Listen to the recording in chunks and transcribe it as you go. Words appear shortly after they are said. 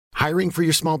Hiring for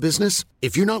your small business?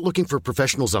 If you're not looking for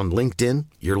professionals on LinkedIn,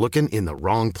 you're looking in the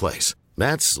wrong place.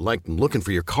 That's like looking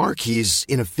for your car keys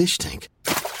in a fish tank.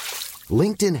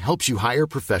 LinkedIn helps you hire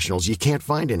professionals you can't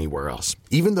find anywhere else,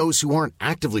 even those who aren't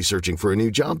actively searching for a new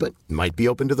job but might be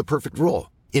open to the perfect role.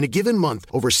 In a given month,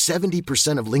 over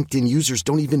 70% of LinkedIn users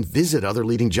don't even visit other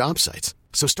leading job sites.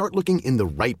 So start looking in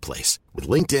the right place. With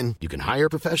LinkedIn, you can hire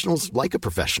professionals like a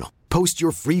professional. Post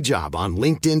your free job on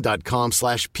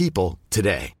linkedin.com/people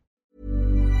today.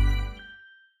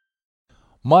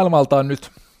 Maailmalta on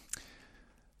nyt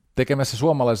tekemässä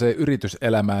suomalaiseen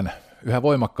yrityselämään yhä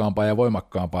voimakkaampaa ja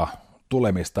voimakkaampaa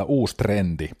tulemista uusi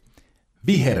trendi,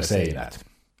 viherseinät.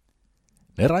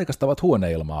 Ne raikastavat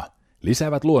huoneilmaa,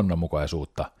 lisäävät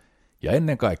luonnonmukaisuutta ja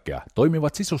ennen kaikkea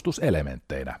toimivat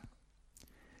sisustuselementteinä.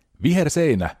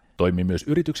 Viherseinä toimii myös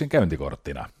yrityksen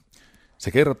käyntikorttina.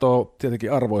 Se kertoo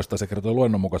tietenkin arvoista, se kertoo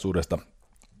luonnonmukaisuudesta,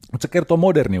 mutta se kertoo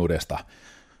moderniudesta.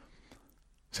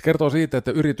 Se kertoo siitä,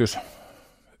 että yritys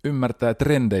ymmärtää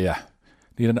trendejä,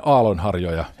 niiden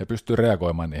aallonharjoja ja pystyy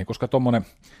reagoimaan niihin, koska tuommoinen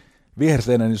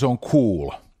viherseinä, niin se on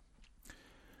cool.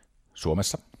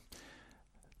 Suomessa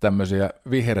tämmöisiä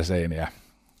viherseiniä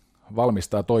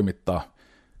valmistaa, toimittaa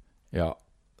ja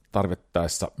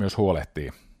tarvittaessa myös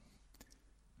huolehtii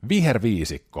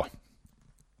Viherviisikko.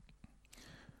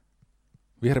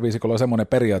 Viherviisikolla on semmoinen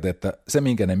periaate, että se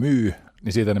minkä ne myy,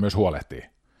 niin siitä ne myös huolehtii.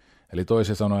 Eli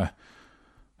toisin sanoen,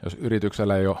 jos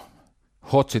yrityksellä ei ole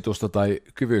hotsitusta tai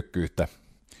kyvykkyyttä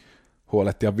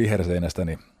huolehtia viherseinästä,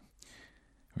 niin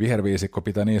viherviisikko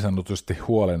pitää niin sanotusti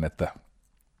huolen, että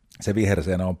se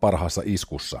viherseinä on parhaassa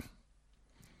iskussa.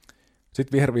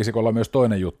 Sitten viherviisikolla on myös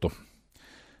toinen juttu,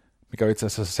 mikä on itse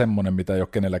asiassa semmoinen, mitä ei ole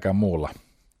kenelläkään muulla,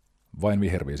 vain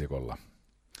viherviisikolla.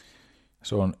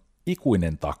 Se on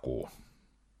ikuinen takuu.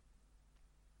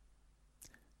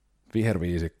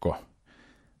 Viherviisikko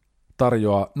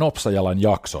tarjoaa Nopsajalan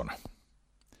jakson.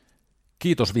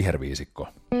 Kiitos viherviisikko.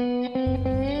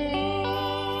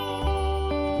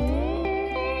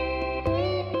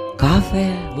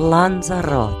 Cafe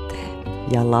Lanzarote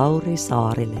ja Lauri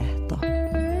Saarilehto.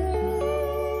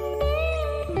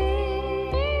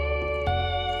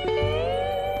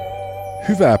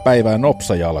 Hyvää päivää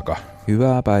Nopsajalka.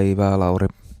 Hyvää päivää, Lauri.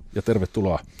 Ja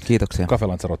tervetuloa Kiitoksia. Cafe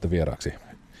Lanzarote vieraaksi.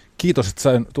 Kiitos, että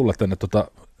sain tulla tänne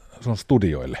sun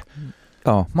studioille.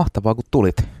 Joo, mahtavaa kun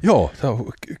tulit. Joo, se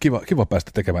on kiva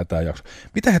päästä tekemään tämä jakso.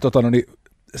 Mitä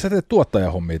sä teet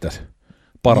tuottajahommia tässä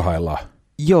parhaillaan?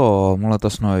 Joo, mulla on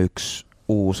tossa noin yksi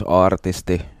uusi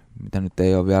artisti, mitä nyt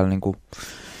ei ole vielä niinku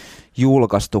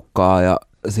julkaistukaan, ja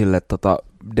sille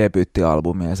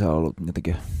debyyttialbumi, ja se on ollut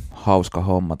jotenkin hauska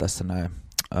homma tässä näin.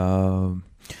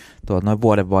 Tuolta noin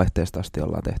vuoden vaihteesta asti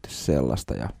ollaan tehty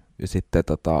sellaista, ja sitten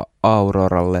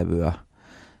Auroran levyä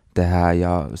tehdään,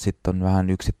 ja sitten on vähän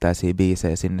yksittäisiä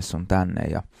biisejä sinne sun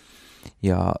tänne,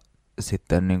 ja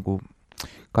sitten niinku,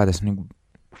 kai tässä niinku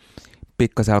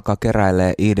pikkasen alkaa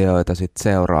keräilee ideoita sit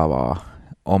seuraavaa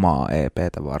omaa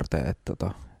EP:tä varten, että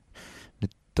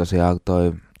nyt tosiaan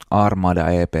toi Armada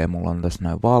EP mulla on tässä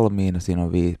näin valmiina, siinä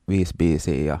on 5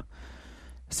 biisiä, ja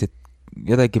sit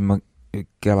jotenkin mä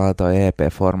kelaan toi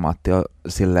EP-formaatti on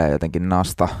silleen jotenkin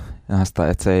nasta,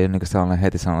 että se ei ole sellainen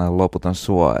heti sellainen loputon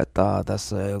suo, että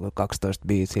tässä on joku 12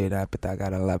 biisiä, näin pitää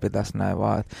käydä läpi tässä näin,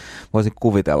 vaan että voisin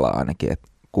kuvitella ainakin, että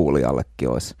kuulijallekin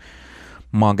olisi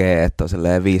magee, että on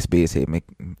silleen 5 biisiä,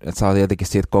 että saa jotenkin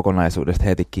siitä kokonaisuudesta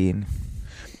heti kiinni.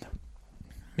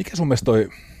 Mikä sun mielestä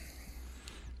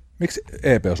miksi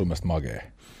EP on sun mielestä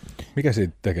magee? Mikä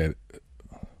siitä tekee?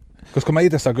 Koska mä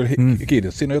itse saan kyllä kiinni,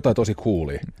 että siinä on jotain tosi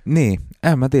coolia. Niin,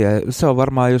 en mä tiedä. Se on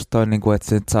varmaan just toi, että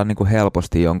se saa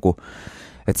helposti jonkun,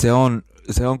 että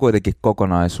se on kuitenkin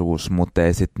kokonaisuus, mutta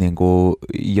ei sit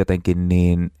jotenkin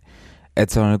niin,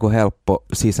 että se on helppo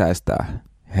sisäistää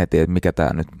heti, että mikä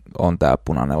tää nyt on tää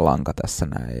punainen lanka tässä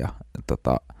näin, ja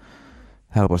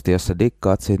helposti jos sä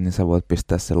dikkaat siitä, niin sä voit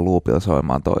pistää sen loopilla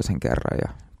soimaan toisen kerran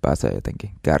ja pääsee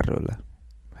jotenkin kärryille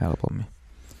helpommin.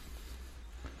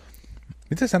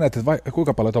 Miten sä näet, että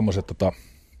kuinka paljon tommoset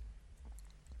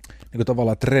niin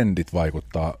tavallaan trendit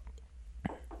vaikuttaa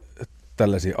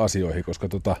tällaisiin asioihin, koska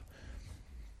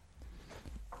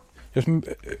jos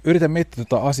yritän miettiä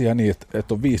asiaa niin,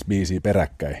 että on 5 biisiä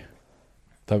peräkkäin,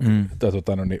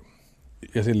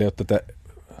 ja sille, jotta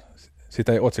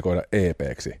sitä ei otsikoida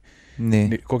EP:ksi,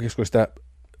 niin kokisiko sitä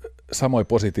samoin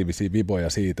positiivisia viboja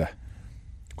siitä,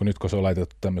 kun nyt kun se on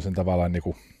laitettu tämmöisen tavallaan niin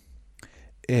kuin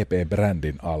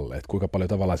EP-brändin alle, että kuinka paljon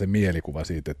tavallaan se mielikuva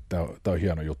siitä, että tämä on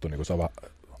hieno juttu, niin kuin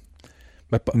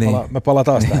mä palaan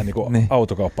taas tähän niin kuin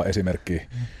autokauppa-esimerkkiin,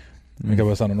 mikä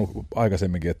mä sanonut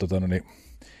aikaisemminkin, että,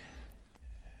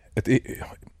 että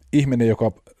ihminen,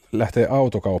 joka lähtee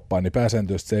autokauppaan, niin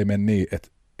pääsääntöisesti se ei mene niin,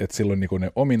 että silloin niinku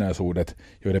ne ominaisuudet,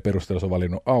 joiden perusteella se on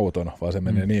valinnut auton, vaan se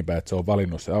menee niin päin, että se on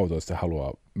valinnut se auto, että se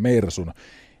haluaa Mersun,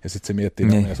 ja sitten se miettii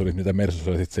ne ominaisuudet, mitä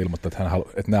Mersussa on, ja sitten se ilmoittaa,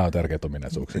 että nämä on tärkeitä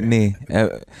ominaisuuksia. Niin,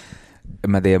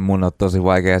 mä tiedän, mun on tosi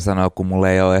vaikea sanoa, kun mulla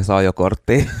ei ole edes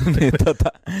ajokorttia, niin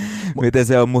miten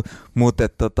se on, mutta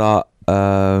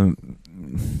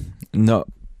no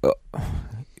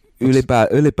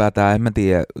ylipäätään en mä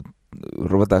tiedä,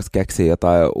 ruvetaanko keksiä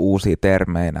jotain uusia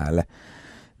termejä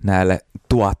näille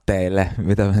tuotteille,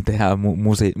 mitä me tehdään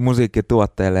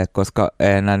musiikkituotteille, koska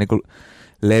ei enää niinku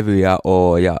levyjä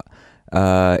ole ja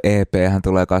EP-hän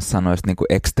tulee kanssa sanoista niinku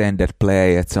extended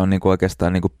play, että se on niinku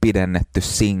oikeastaan niinku pidennetty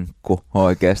sinkku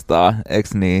oikeastaan,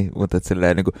 eks niin? Mutta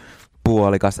silleen niinku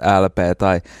puolikas LP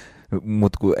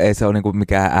mutta ei se ole niinku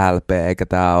mikään LP eikä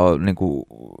tää ole niinku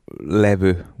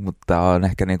levy, mutta tää on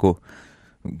ehkä niinku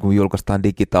kun julkaistaan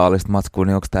digitaalista matskua,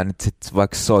 niin onko tämä nyt sitten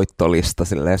vaikka soittolista,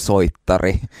 silleen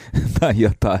soittari tai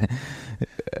jotain?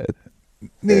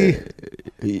 Niin.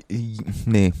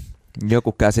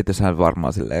 Joku käsityshän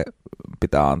varmaan silleen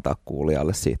pitää antaa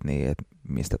kuulijalle siitä niin, että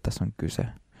mistä tässä on kyse.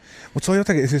 Mutta se on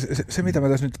jotenkin, siis se mitä mä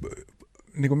tässä nyt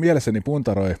niin mielessäni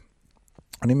puntaroi,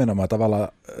 nimenomaan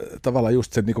tavallaan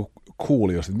just sen niin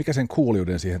kuulijuus, että mikä sen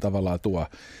kuulijuuden siihen tavallaan tuo.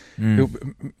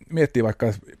 Miettii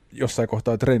vaikka jossain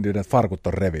kohtaa trendin, että farkut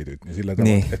on revityt, niin sillä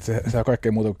tavalla, että se on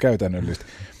kaikkea muuta kuin käytännöllistä.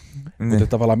 Mutta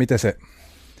tavallaan miten se,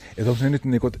 että onko se nyt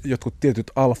niin kuin jotkut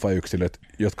tietyt alfa-yksilöt,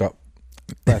 jotka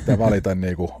päättää valita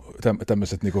niinku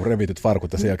tämmöiset niinku revityt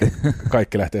farkut ja sen jälkeen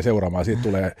kaikki lähtee seuraamaan. Siitä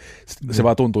tulee, se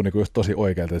vaan tuntuu niinku just tosi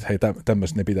oikealta, että hei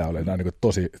tämmöiset ne pitää olla. Nämä on niinku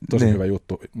tosi hyvä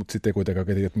juttu, mutta sitten ei kuitenkaan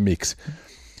tiedä, että miksi.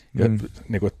 Ja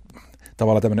niinku,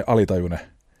 tavallaan tämmöinen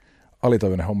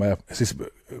alitajuinen homma. Ja siis,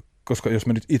 koska jos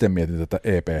mä nyt itse mietin tätä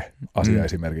EP-asiaa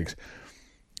esimerkiksi,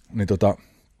 niin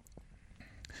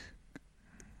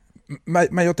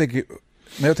mä jotenkin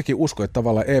uskon, että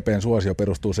tavallaan EPn suosio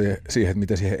perustuu siihen, että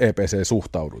miten siihen EPC:hen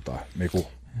suhtaudutaan.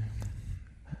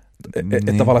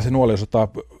 Että tavallaan se nuoli ottaa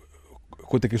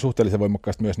kuitenkin suhteellisen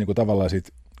voimakkaasti myös tavallaan siitä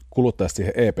kuluttajasta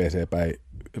siihen EPC päin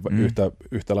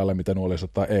yhtä lailla, mitä nuoli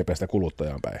ottaa EPstä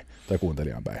kuluttajan päin tai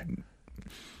kuuntelijan päin.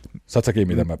 Saat säkin,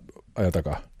 mitä mä ajan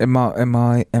takaa? En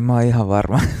mä ole ihan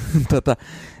varma.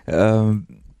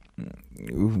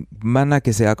 Mä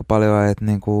näkisin aika paljon, että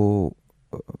niinku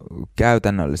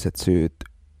käytännölliset syyt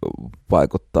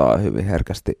vaikuttaa hyvin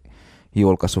herkästi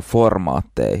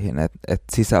julkaisuformaatteihin,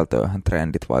 että sisältööhän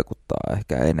trendit vaikuttaa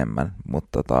ehkä enemmän,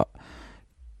 mutta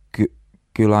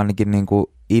kyllä ainakin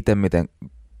niinku itse miten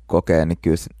kokee, niin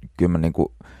kyllä mä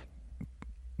niinku,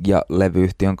 ja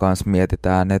levyyhtiön kanssa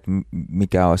mietitään, että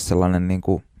mikä olisi sellainen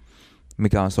niinku,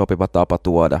 mikä on sopiva tapa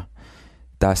tuoda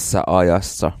tässä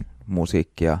ajassa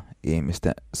musiikkia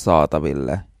ihmisten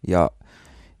saataville, ja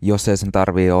jos ei sen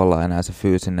tarvitse olla enää se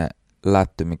fyysinen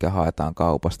lätty, mikä haetaan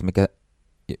kaupasta, mikä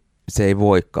se ei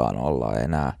voikaan olla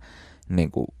enää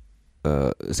niin kuin,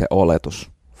 se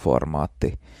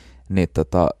oletusformaatti, niin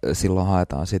silloin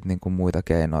haetaan sitten niin kuin muita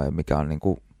keinoja, mikä on niin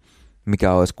kuin,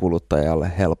 mikä olisi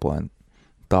kuluttajalle helpoin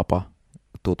tapa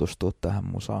tutustua tähän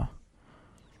musaan.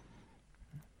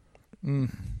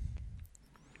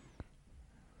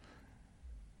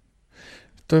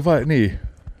 Niin.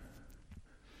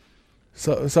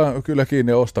 Saan kyllä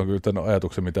kiinni ja ostan kyllä tämän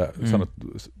ajatuksen, mitä sanot,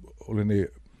 oli niin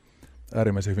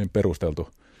äärimmäisen hyvin perusteltu.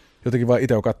 Jotenkin vaan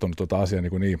itse olen katsonut tuota asiaa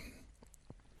niin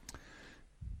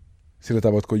sillä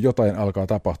tavoin, että kun jotain alkaa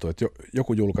tapahtua, että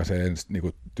joku julkaisee ensin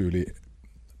niin tyyli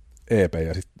EP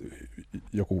ja sitten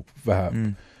joku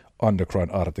vähän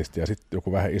underground-artisti ja sitten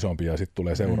joku vähän isompi ja sitten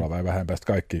tulee seuraava ja vähän päästä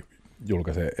kaikki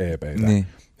julkaisee EP:itä. Niin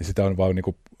sitä on vaan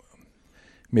niin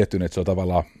miettinyt, että se on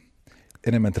tavallaan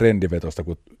enemmän trendivetosta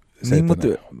kuin se, niin,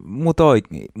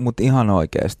 mutta ihan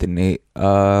oikeasti, niin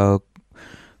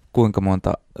kuinka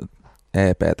monta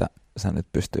EP:tä sä nyt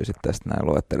pystyisit tästä näin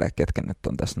luettelemaan, ketkä nyt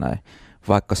on tässä näin,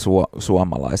 vaikka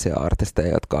suomalaisia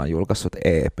artisteja, jotka on julkaissut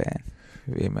EP:n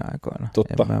viime aikoina.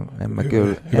 Totta. En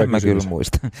mä kyllä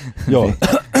muista. Joo.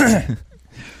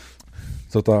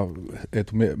 Ei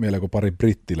tule mieleen kuin pari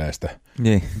brittiläistä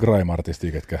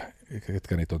grime-artistia,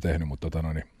 ketkä niitä on tehnyt, mutta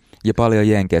Ja paljon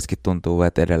jenkeskin tuntuu,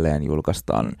 että edelleen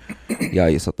julkaistaan ja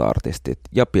isot artistit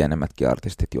ja pienemmätkin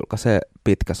artistit julkaisee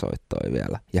pitkäsoittoja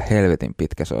vielä. Ja helvetin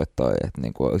pitkäsoittoja, että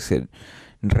niin kuin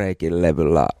Drakein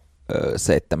levyllä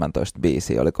 17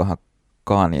 biisiä, olikohan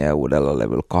Kanye uudella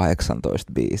levyllä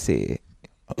 18 biisiä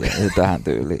tähän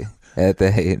tyyliin. Et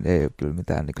ei ole kyllä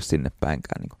mitään niin sinne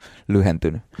päinkään niin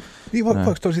lyhentynyt. Niin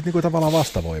voiko toi sitten niin tavallaan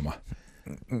vastavoima?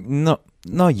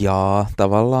 No jaa,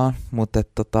 tavallaan, mutta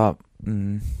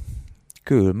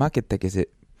kyllä mäkin tekisin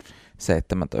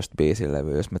 17 biisin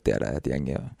levy, jos mä tiedän, että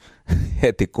jengi on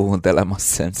heti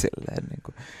kuuntelemassa sen silleen. Niin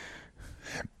kuin.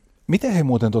 Miten he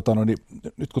muuten, niin,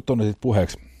 nyt kun tuonne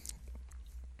puheeksi,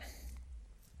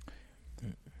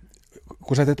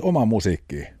 kun sä teet omaa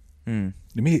musiikkia,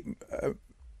 niin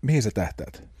mihin sä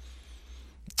tähtäät?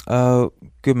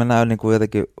 Kyllä mä näen niin kuin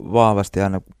jotenkin vahvasti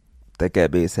aina tekee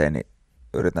biisejä, niin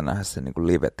yritän nähdä sen niin kuin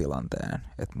live-tilanteen,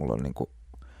 että mulla on, niin kuin,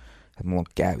 että mulla on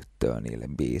käyttöä niille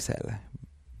biiseille.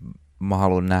 Mä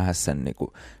haluan nähdä sen niin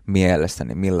kuin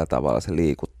mielessäni, millä tavalla se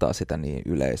liikuttaa sitä niin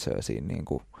yleisöä siinä niin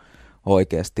kuin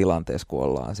oikeassa tilanteessa, kun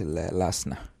ollaan silleen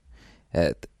läsnä.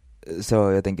 Et se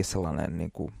on jotenkin sellainen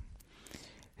niin kuin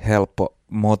helppo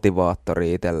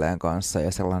motivaattori itselleen kanssa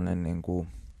ja sellainen niin kuin,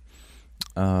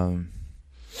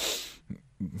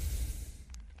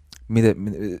 miten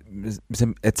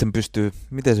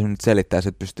se nyt selittää,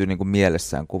 että pystyy niin kuin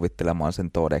mielessään kuvittelemaan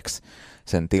sen todeksi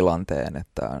sen tilanteen,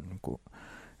 että niin kuin,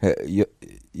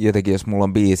 jotenkin jos mulla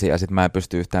on biisi ja sitten mä en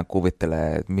pysty yhtään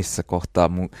kuvittelemaan, että missä kohtaa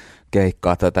mun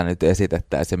keikkaa tätä nyt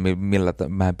esitettäisiin ja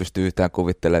mä en pysty yhtään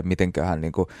kuvittelemaan,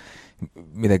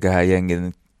 mitenköhän jengi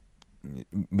nyt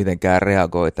mitenkään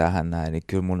reagoi tähän näin, niin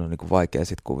kyllä mun on niin kuin vaikea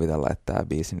sitten kuvitella, että tämä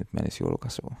biisi nyt menisi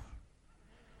julkaisuun.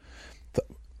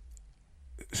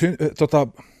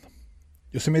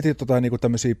 Jos sä mietit niin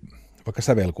tämmöisiä vaikka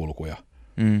sävelkulkuja,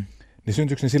 niin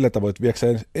syntyykö ne sillä tavoin, että viekö sä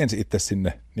ensin itse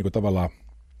sinne niin kuin tavallaan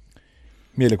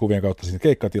mielikuvien kautta sinne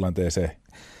keikkatilanteeseen?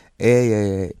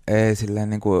 Ei silleen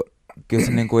niin kuin, kyllä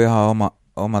se niin kuin ihan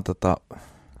oma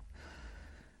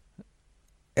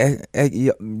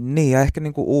niin ja ehkä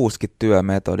niin kuin uusikin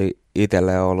työmetodi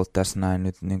itselle on ollut tässä näin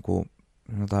nyt niin kuin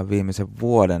viimeisen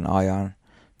vuoden ajan,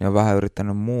 niin on vähän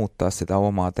yrittänyt muuttaa sitä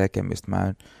omaa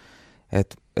tekemistä.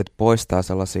 Että poistaa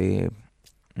sellaisia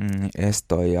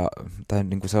estoja, tai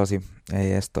niinku sellaisia,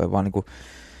 ei estoja, vaan niinku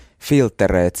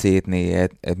filtreitä siitä, niin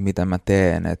että mitä mä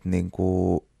teen. Että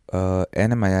niinku,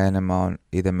 enemmän ja enemmän on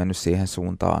itse mennyt siihen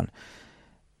suuntaan,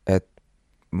 että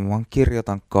mä vaan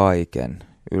kirjoitan kaiken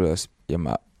ylös ja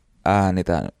mä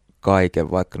äänitän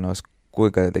kaiken, vaikka ne olisi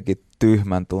kuinka jotenkin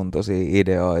tyhmän tuntoisia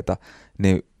ideoita,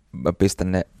 niin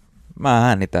mä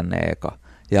äänitän ne eka.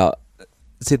 Ja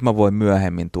sit mä voin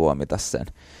myöhemmin tuomita sen.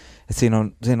 Et siinä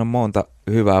on monta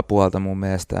hyvää puolta mun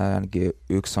mielestä. Ainakin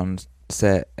yksi on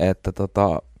se, että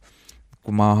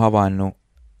kun mä oon havainnut,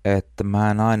 että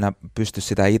mä en aina pysty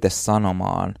sitä itse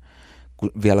sanomaan,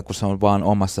 vielä kun se on vaan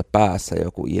omassa päässä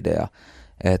joku idea,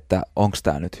 että onko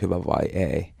tää nyt hyvä vai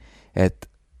ei. Et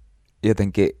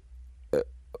jotenkin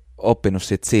oppinut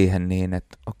sit siihen niin,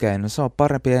 että okei, no se on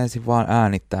parempi ensin vaan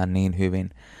äänittää niin hyvin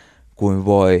kuin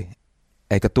voi,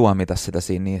 eikä tuomita sitä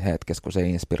siinä niin hetkessä, kun se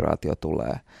inspiraatio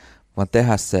tulee, vaan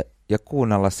tehdä se ja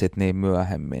kuunnella sit niin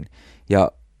myöhemmin.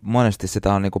 Ja monesti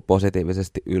sitä on niinku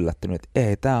positiivisesti yllättynyt, että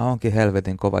ei, tää onkin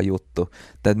helvetin kova juttu.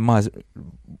 Mä olisin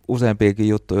useampiakin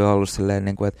juttuja ollut silleen,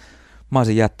 niinku, että mä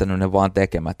olisin jättänyt ne vaan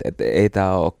tekemät, että ei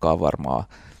tää olekaan varmaan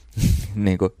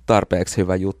niinku tarpeeksi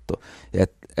hyvä juttu.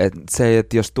 Et se,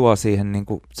 että jos tuo siihen,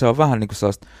 niinku, se on vähän niinku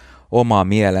sellaista omaa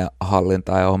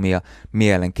mielenhallintaa ja omia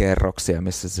mielenkerroksia,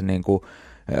 missä se niinku,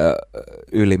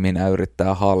 yliminä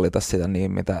yrittää hallita sitä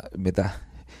niin, mitä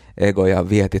ego ja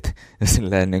vietit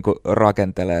silleen niinku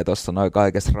rakentelee tuossa noin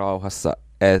kaikessa rauhassa.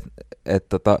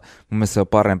 Mun mielestä se on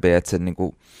parempi, että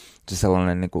se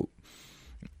sellainen niinku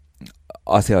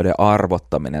asioiden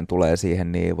arvottaminen tulee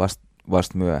siihen niin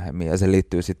vasta myöhemmin, ja se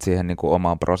liittyy sitten siihen niinku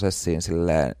omaan prosessiin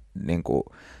silleen niinku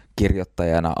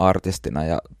kirjoittajana, artistina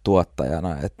ja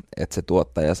tuottajana, että se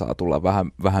tuottaja saa tulla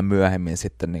vähän myöhemmin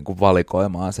sitten niin kuin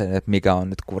valikoimaan sen, että mikä on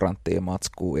nyt kuranttia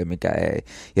matskua ja mikä ei.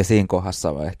 Ja siinä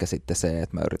kohdassa on ehkä sitten se,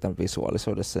 että mä yritän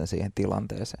visualisoida sen siihen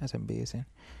tilanteeseen, sen biisin.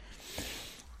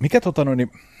 Mikä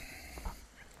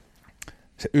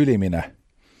se yliminä,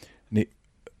 niin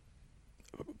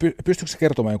pystytkö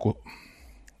kertomaan jonkun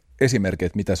esimerkki,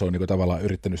 että mitä se on niin kuin tavallaan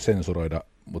yrittänyt sensuroida,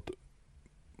 mutta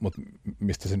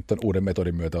mistä se nyt on uuden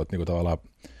metodin myötä olet niin tavallaan,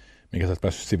 minkä sä oot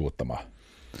päässyt sivuuttamaan?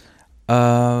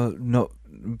 No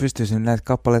pystyisin näitä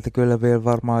kappaleita kyllä vielä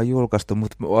varmaan julkaistu,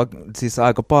 mutta siis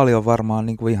aika paljon varmaan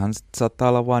niin kuin ihan saattaa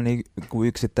olla vaan niin kuin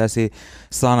yksittäisiä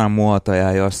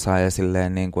sanamuotoja jossain ja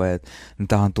silleen, niin kuin, että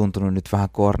tämä on tuntunut nyt vähän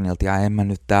kornilta ja en mä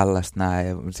nyt tällaista näe.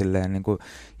 Ja silleen niin kuin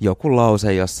joku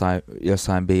lause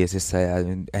jossain biisissä ja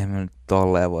en mä nyt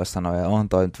tolleen voi sanoa ja on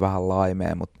toi nyt vähän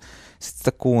laimea, mutta sitten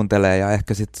sitä kuuntelee ja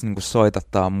ehkä sitten niinku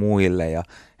soitattaa muille ja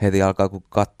heti alkaa kun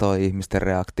katsoo ihmisten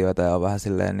reaktioita ja on vähän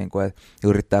silleen, niinku, että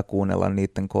yrittää kuunnella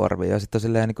niiden korvia. Ja sitten on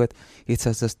silleen, niinku, että itse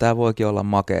asiassa tämä voikin olla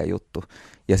makea juttu.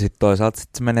 Ja sitten toisaalta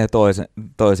se menee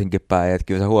toisinkin päin, että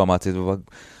kyllä sä huomaat, että vaan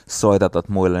soitat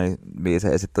muille niin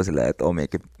biisejä ja sitten on silleen, että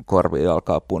omiakin korvia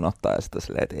alkaa punottaa ja sitten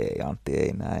silleen, että ei Antti,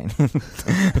 ei näin.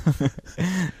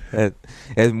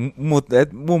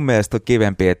 Mun mielestä on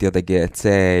kivempi, että jotenkin, että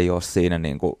se ei ole siinä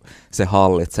niinku se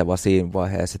hallitseva siinä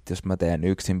vaiheessa, että jos mä teen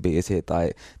yksin biisiä tai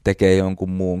tekee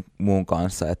jonkun muun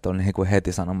kanssa, että on niinku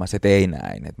heti sanomassa, että ei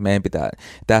näin. Että meidän pitää,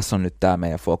 tässä on nyt tämä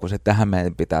meidän fokus, että tähän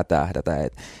meidän pitää tähdätä,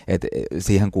 että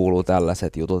siihen kuuluu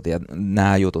tällaiset jutut ja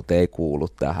nämä jutut ei kuulu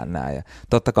tähän näin. Ja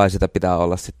totta kai sitä pitää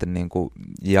olla sitten niinku,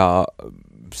 ja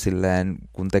silleen,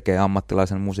 kun tekee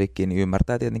ammattilaisen musiikkiin, niin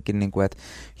ymmärtää tietenkin, niin kuin, että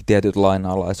tietyt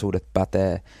lainalaisuudet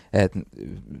pätee,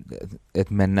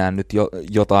 että mennään nyt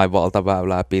jotain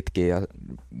valtaväylää pitkin ja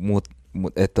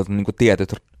että on niin kuin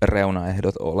tietyt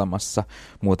reunaehdot olemassa,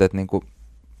 mutta että niin kuin,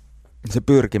 se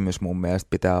pyrkimys mun mielestä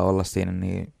pitää olla siinä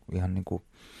niin, ihan niin kuin,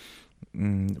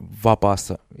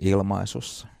 vapaassa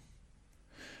ilmaisussa.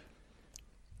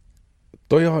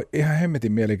 Toi on ihan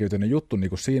hemmetin mielenkiintoinen juttu niin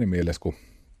kuin siinä mielessä, kun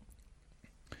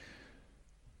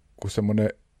semmoinen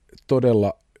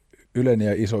todella yleinen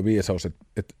ja iso viisaus,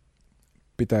 että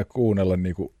pitää kuunnella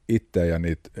niin kuin itseä ja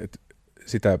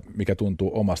sitä, mikä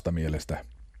tuntuu omasta mielestä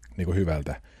niin kuin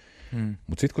hyvältä.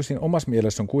 Mutta sitten kun siinä omassa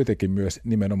mielessä on kuitenkin myös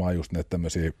nimenomaan just näitä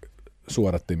tämmöisiä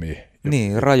suodattimia.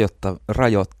 Niin,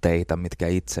 rajoitteita, mitkä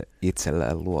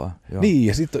itselleen luo. Joo. Niin,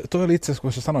 ja sitten toi oli itse asiassa,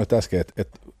 kun sä sanoit äsken,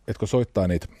 että kun soittaa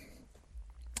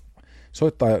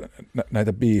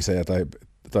näitä biisejä tai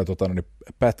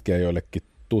pätkiä joillekin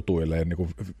tutuille ja niin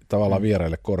tavallaan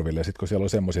vieraille korville, ja sitten kun siellä on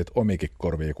semmoisia, että omikin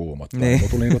korvia kuumottaa, niin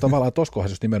tuli niin tavallaan tuossa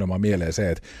kohdassa nimenomaan mieleen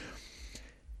se,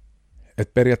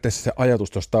 että periaatteessa se ajatus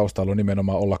tuossa taustalla on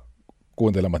nimenomaan olla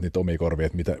kuuntelemat niitä omia korvia,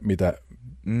 että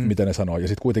mitä ne sanoo, ja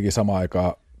sitten kuitenkin samaan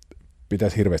aikaan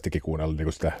pitäisi hirveästikin kuunnella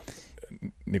niin sitä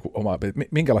niin omaa,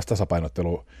 minkälaista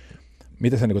tasapainottelua,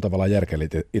 miten sä niin tavallaan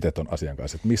järkeilit itse ton asian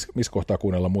kanssa, että missä kohtaa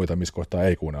kuunnella muita, missä kohtaa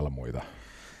ei kuunnella muita?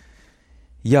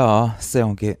 Jaa, se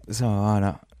on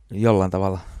aina jollain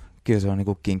tavalla, kyllä se on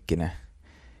niinku kinkkinen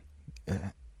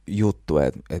juttu,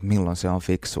 että milloin se on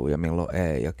fiksua ja milloin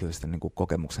ei, ja kyllä sitä niinku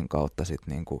kokemuksen kautta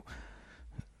niinku,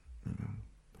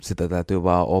 sitä täytyy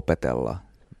vaan opetella.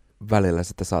 Välillä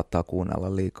sitä saattaa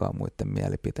kuunnella liikaa muiden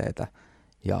mielipiteitä,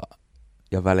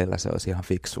 ja välillä se olisi ihan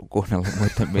fiksua kuunnella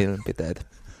muiden mielipiteitä.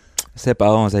 Sepä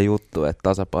on se juttu, että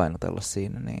tasapainotella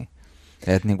siinä niin,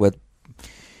 että niinku,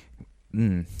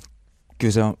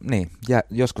 kyllä se on, niin,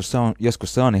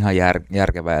 joskus se on ihan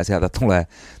järkevää ja sieltä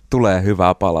tulee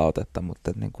hyvää palautetta,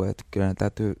 mutta niinku, että kyllä ne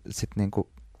täytyy sitten niinku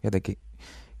jotenkin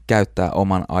käyttää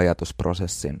oman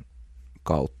ajatusprosessin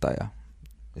kautta ja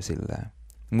silleen.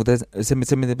 Mutta se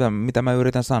mitä mä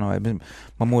yritän sanoa,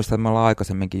 mä muistan, että me ollaan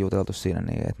aikaisemminkin juteltu siinä,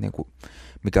 niin, että niinku,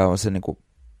 mikä on se niinku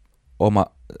oma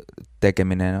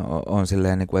tekeminen on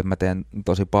silleen, niinku, että mä teen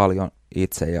tosi paljon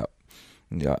itse ja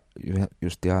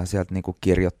just ihan sieltä niinku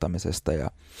kirjoittamisesta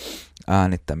ja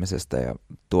äänittämisestä ja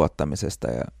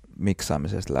tuottamisesta ja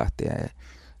miksaamisesta lähtien.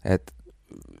 Et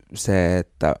se,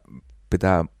 että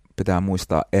pitää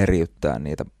muistaa eriyttää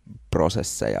niitä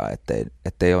prosesseja,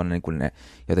 ettei ole niinku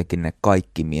jotenkin ne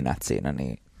kaikki minät siinä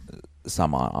niin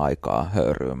samaan aikaan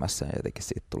höyryymässä ja jotenkin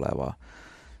siitä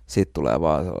tulee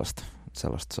vaan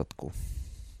sellaista sotkua.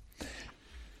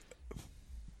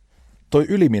 Toi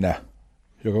yliminä,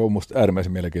 joka on musta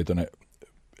äärimmäisen mielenkiintoinen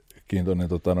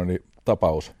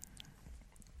tapaus.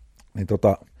 Niin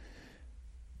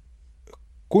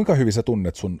kuinka hyvin sä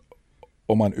tunnet sun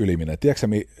oman yliminä? Tiedätkö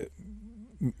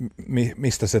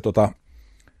mistä se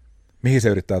mihin se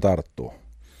yrittää tarttua?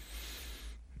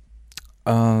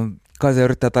 Kai se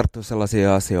yrittää tarttua sellaisiin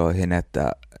asioihin,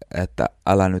 että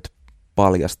älä nyt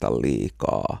paljasta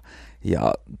liikaa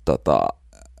ja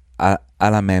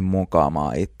älä mene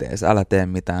mukaamaan ittees, älä tee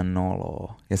mitään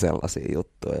noloa ja sellaisia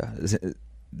juttuja.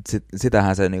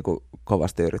 Sitähän se niinku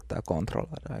kovasti yrittää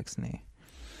kontrolloida, eikö niin?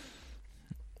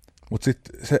 Mutta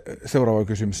sitten se seuraava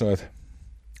kysymys on, että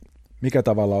mikä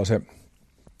tavalla on se,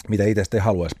 mitä itsestä ei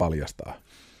haluaisi paljastaa?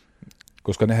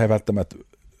 Koska nehän ei välttämättä...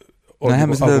 Eihän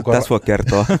me sitä tässä voi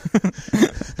kertoa.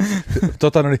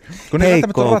 Kun ne ei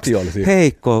välttämättä ole ratiollisia.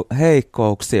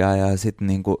 Heikkouksia ja sitten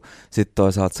niinku,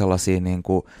 toisaalta sellaisia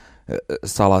niinku,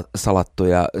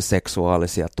 salattuja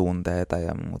seksuaalisia tunteita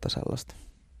ja muuta sellaista.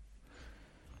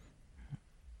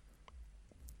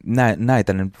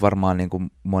 Näitä nyt varmaan niinku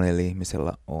monilla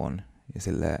ihmisillä on.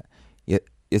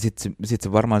 Ja sitten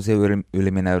se varmaan se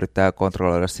yliminä yrittää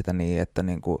kontrolloida sitä niin, että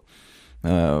niinku,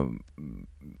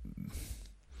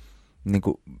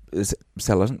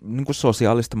 sellaisen niinku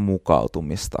sosiaalista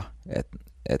mukautumista.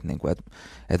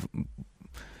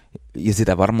 Ja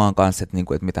sitä varmaan kanssa, että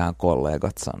niinku, et mitään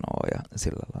kollegat sanoo ja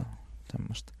sillä lailla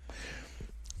semmoista.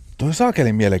 Tuo on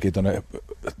saakelin mielenkiintoinen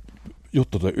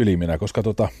juttu tuo yliminä, koska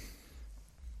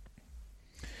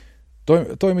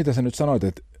toi mitä sä nyt sanoit,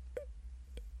 että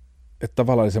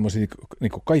tavallaan oli semmoisia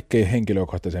niin kaikkein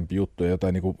henkilökohtaisempia juttuja,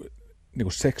 jotain niin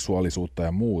kuin seksuaalisuutta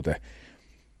ja muuten.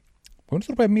 Kun nyt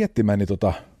rupean miettimään, niin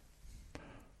että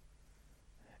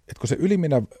kun se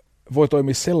yliminä voi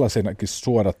toimia sellaisenakin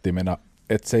suodattimena,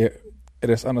 että se ei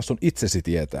edes anna sun itsesi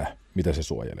tietää, mitä se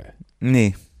suojelee.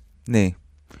 Niin.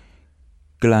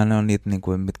 Kyllähän ne on niitä, niin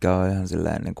kuin, mitkä on ihan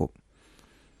silleen, niin kuin,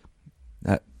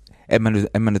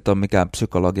 en mä nyt ole mikään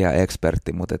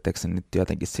psykologia-ekspertti, mutta etteikö se nyt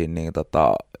jotenkin siinä niin,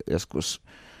 joskus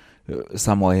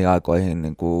samoihin aikoihin,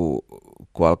 niin kuin,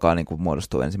 kun alkaa niin kuin,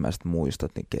 muodostua ensimmäiset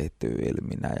muistot, niin kehittyy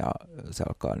ilminä ja se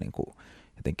alkaa niin kuin,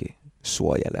 jotenkin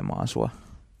suojelemaan sua.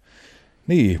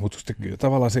 Niin, mutta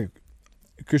tavallaan se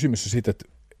kysymys on siitä, että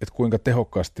kuinka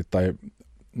tehokkaasti tai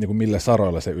niin kuin millä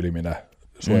saroilla se yliminä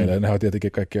suojelee. Nehän on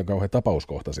tietenkin kaikki on kauhean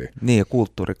tapauskohtaisia. Niin, ja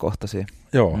kulttuurikohtaisia.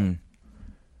 Joo.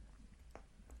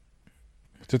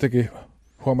 Jotenkin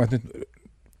huomaa, että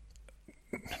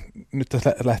nyt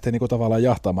tässä lähtee niin kuin tavallaan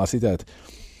jahtaamaan sitä, että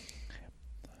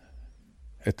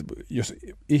jos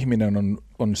ihminen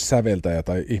on säveltäjä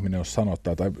tai ihminen on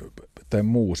sanottaja tai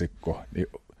muusikko, niin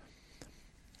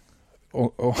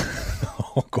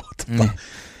onko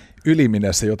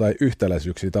yliminässä jotain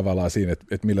yhtäläisyyksiä tavallaan siinä,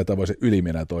 että millä tavoin se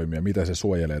yliminä toimii, mitä se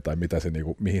suojelee tai mitä se, niin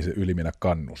kuin, mihin se yliminä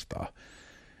kannustaa.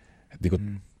 Niin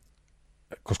kuin,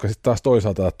 koska sitten taas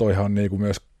toisaalta toihan on niin kuin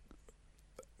myös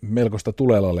melkoista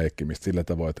tulella leikkimistä sillä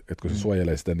tavoin, että kun se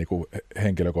suojelee sitä niin kuin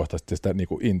henkilökohtaisesti sitä niin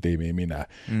kuin intiimiä minää,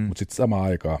 mutta sitten samaan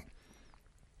aikaan,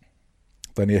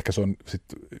 tai niin ehkä se on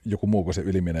sitten joku muu kuin se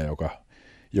yliminä,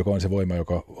 joka on se voima,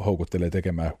 joka houkuttelee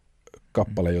tekemään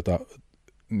kappale, jota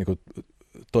niin kuin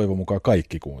toivon mukaan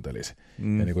kaikki kuuntelisi. Ja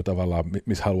niin kuin tavallaan,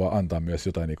 missä haluaa antaa myös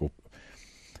jotain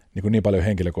niin paljon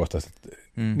henkilökohtaista,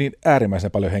 niin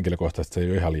äärimmäisen paljon henkilökohtaista, se ei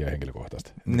ole ihan liian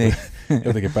henkilökohtaista. Niin.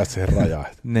 Jotenkin päästä siihen rajaan.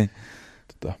 Niin.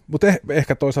 Mutta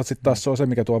ehkä toisaalta sitten taas se on se,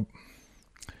 mikä tuo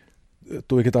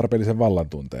tuikin tarpeellisen vallan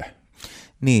tuntee.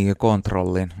 Niin, ja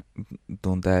kontrollin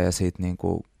tuntee, ja sitten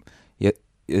niinku,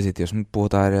 ja sit jos nyt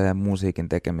puhutaan edelleen musiikin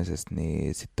tekemisestä,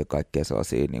 niin sitten kaikkea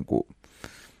sellaisia, niinku,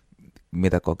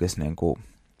 mitä kokisi, niinku,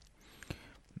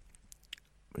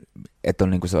 että on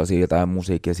niinku sellaisia jotain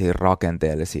musiikillisia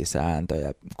rakenteellisia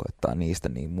sääntöjä, koittaa niistä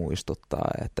niin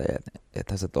muistuttaa,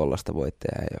 että se tollaista voi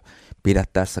tehdä ja pidä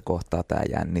tässä kohtaa tämä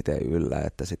jännite yllä,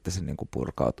 että sitten se niinku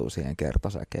purkautuu siihen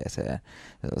kertosäkeeseen.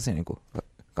 Sellaisia niinku,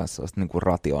 kanssa sellaista niinku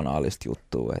rationaalista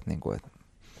juttua, että niinku, et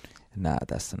nää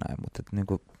tässä näin, mutta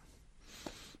niinku,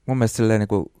 mun mielestä silleen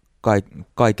niinku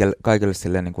kaikille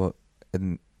silleen niinku, että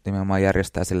nimenomaan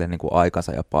järjestää silleen niinku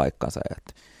aikansa ja paikkansa,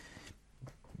 että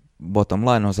bottom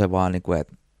line on se vaan, niinku,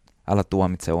 että älä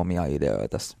tuomitse omia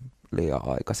ideoita liian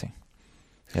aikaisin.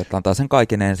 Että antaa sen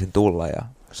kaiken ensin tulla ja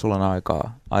sulla on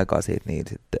aikaa siitä niin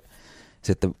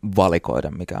sitten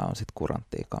valikoida, mikä on sitten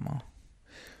kuranttia kamaa.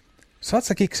 Saat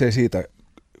sä kikseen siitä,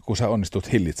 kun sä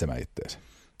onnistut hillitsemään itseäsi?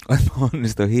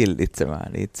 Onnistun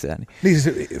hillitsemään itseäni. Niin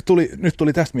siis nyt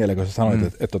tuli tästä mieleen, kun sä sanoit,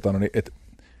 että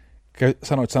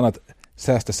sanoit sanat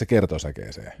säästä se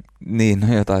kertosäkeeseen. Niin,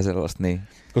 no jotain sellaista, niin.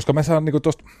 Koska mä saan niinku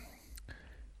tosta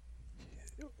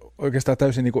oikeastaan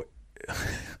täysin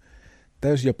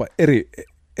jopa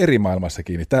eri maailmassa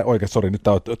kiinni. Tää oikeasti, sori, nyt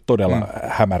tää on todella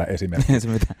hämärä esimerkki.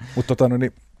 Mutta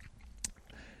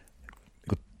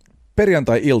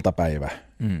perjantai-iltapäivä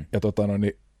ja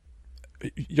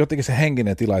jotenkin se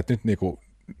henkinen tila, että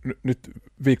nyt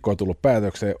viikko on tullut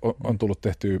päätökseen, on tullut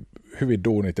tehtyä hyvin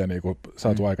duunit ja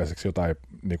saatu aikaiseksi jotain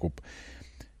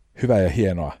hyvää ja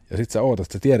hienoa. Ja sitten sä ootat,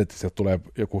 että sä tiedät, että sieltä tulee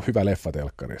joku hyvä leffa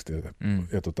telkkarista. Ja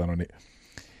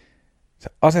sä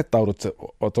asettaudut, sä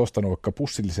oot ostanut vaikka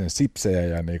pussillisen sipsejä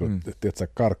ja tiedätkö,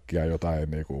 karkkia jotain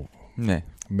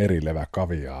merilevä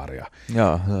kaviaaria.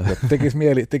 Ja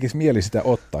tekis mieli sitä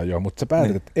ottaa jo, mutta sä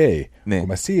päätät, että ei. Kun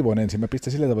mä siivoin ensin, mä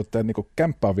pistän sillä tavalla, että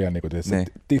kämppä on vielä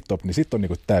tip-top, niin sit on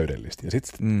täydellistä. Ja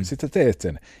sit sä teet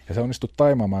sen. Ja sä onnistut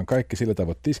taimaamaan kaikki sillä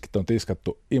tavalla, että tiskit on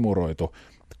tiskattu, imuroitu,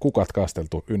 kukat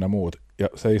kasteltu ynnä muut. Ja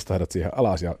sä istahdat siihen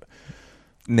alas ja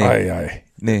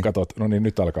katot, no niin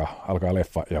nyt alkaa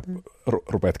leffa ja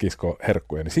rupeat kiskoa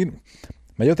herkkuja. Niin siinä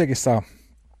mä jotenkin saa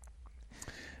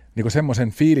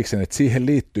semmoisen fiiliksen, että siihen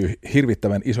liittyy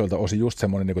hirvittävän isolta osin just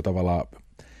semmoinen tavallaan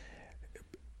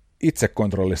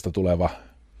itsekontrollista tuleva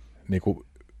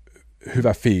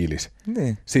hyvä fiilis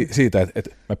Niin. siitä,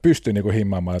 että mä pystyn niinku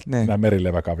himmaamaan nämä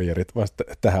merileväkaverit vasta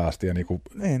tähän asti ja niinku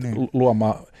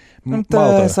luomaan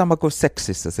maltoja. Sama kuin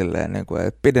seksissä silleen, niinku,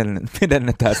 että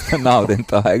pidennetään sitä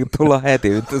nautintaa, eikä tulla heti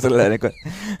yhtä silleen, niinku,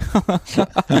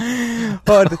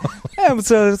 ei,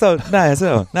 mutta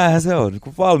näinhän se on,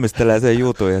 kun valmistelee sen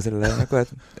jutun ja silleen, niinku,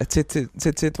 että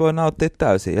sit voi nauttia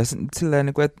täysin ja silleen,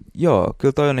 niinku, että joo,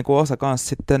 kyllä toi on niinku osa kanssa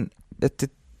sitten, että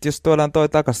jos tuodaan toi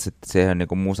takaisin siihen niin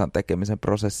kuin musan tekemisen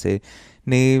prosessiin,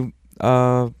 niin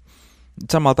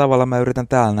samalla tavalla mä yritän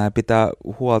täällä näin pitää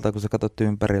huolta, kun sä katsot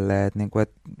ympärille, että, niin kuin,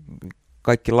 että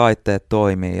kaikki laitteet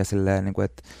toimii ja silleen, niin kuin,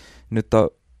 että nyt on,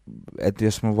 että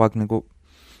jos mä vaikka, niin kuin,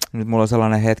 nyt mulla on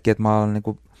sellainen hetki, että mä olen niin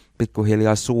kuin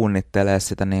pikkuhiljaa suunnittelee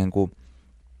sitä niin kuin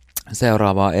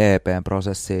seuraavaa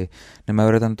EP-prosessia, niin mä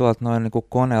yritän tuolta noin niin kuin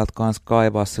koneelta kanssa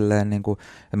kaivaa silleen, niin kuin,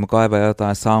 että mä kaivan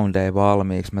jotain soundeja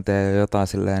valmiiksi, mä teen jotain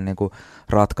silleen niin kuin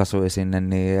ratkaisuja sinne,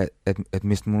 niin että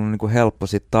mistä mulla on niin kuin helppo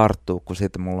sit tarttua, kun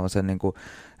sitten mulla on se niin kuin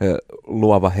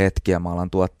luova hetki ja mä alan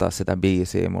tuottaa sitä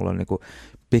biisiä, mulla on niin kuin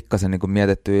pikkasen niin kuin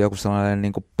mietitty joku sellainen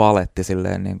niin kuin paletti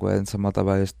silleen, niin kuin, että samalla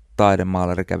tavalla jos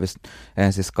taidemaaleri kävisi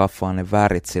ensin skaffaan ne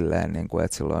värit silleen, niin kuin,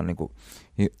 että sillä on niin kuin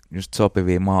just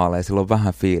sopivia maaleja, sillä on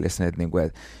vähän fiilis, että, niin kuin,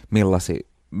 että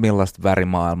millaista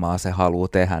värimaailmaa se haluaa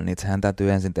tehdä, niin sehän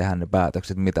täytyy ensin tehdä ne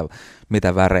päätökset,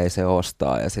 mitä värejä se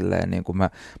ostaa, ja silleen niin kuin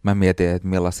mä mietin, että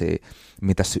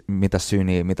mitä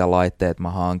syniä, mitä laitteet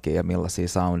mä hankin, ja millaisia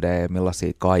soundeja, ja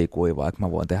millaisia kaikuja, vaikka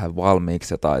mä voin tehdä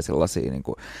valmiiksi jotain sellaisia niin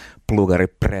kuin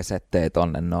plugeripresettejä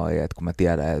tonne noin, että kun mä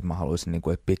tiedän, että mä haluaisin niin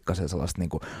kuin, pikkasen sellaista niin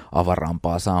kuin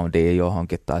avarampaa soundia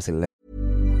johonkin, tai silleen.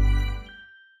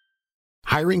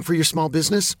 Hiring for your small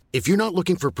business? If you're not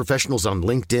looking for professionals on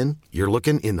LinkedIn, you're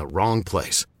looking in the wrong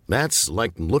place. That's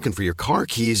like looking for your car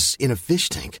keys in a fish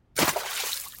tank.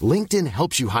 LinkedIn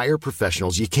helps you hire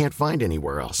professionals you can't find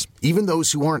anywhere else, even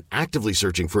those who aren't actively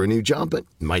searching for a new job but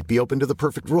might be open to the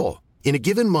perfect role. In a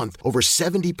given month, over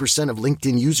 70% of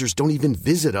LinkedIn users don't even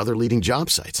visit other leading job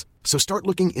sites. So start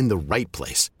looking in the right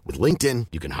place. With LinkedIn,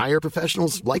 you can hire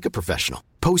professionals like a professional.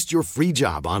 Post your free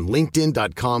job on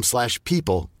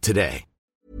linkedin.com/people today.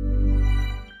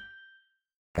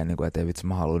 Niin kuin, että ei vitsi,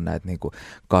 mä haluan näitä niin kuin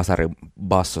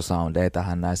kasaribassosoundeja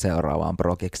tähän näin seuraavaan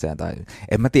prokikseen, tai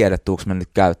en mä tiedä, tuuks mä nyt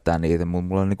käyttää niitä, mutta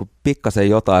mulla on niin kuin pikkasen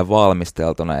jotain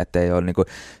valmisteltuna, ettei ole niin kuin,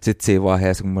 sit siinä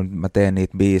vaiheessa, kun mä teen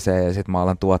niitä biisejä ja sit mä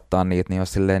alan tuottaa niitä, niin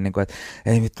jos silleen, niin kuin, että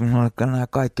ei vittu, mulla on nämä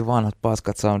kaikki vanhat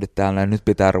paskat soundit täällä, ja nyt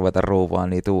pitää ruveta ruuvaan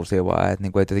niitä uusia, vaan että,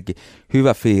 niin kuin, että jotenkin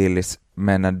hyvä fiilis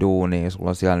mennä duuniin, sulla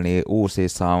on siellä niin uusia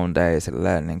soundeja,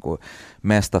 silleen niin kuin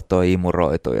mestat on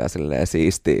imuroitu ja silleen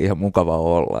siistiä ja mukava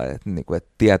olla, että niin kuin, et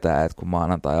tietää, että kun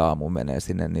maanantai-aamu menee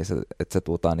sinne, niin että sä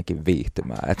tuut ainakin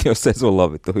viihtymään, että jos ei sulla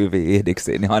ole vittu hyviä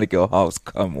ihdiksiä, niin ainakin on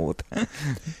hauskaa muuta.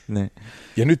 Niin.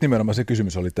 Ja nyt nimenomaan se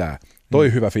kysymys oli tämä,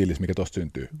 toi hyvä fiilis, mikä tosta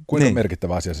syntyy. Kuinka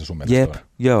merkittävä asia se sun mielestä on?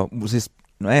 Joo, siis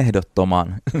no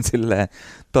ehdottoman, silleen,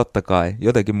 totta kai.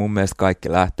 Jotenkin mun mielestä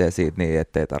kaikki lähtee siitä niin,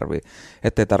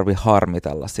 ettei tarvi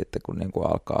harmitella sitten, kun niin kuin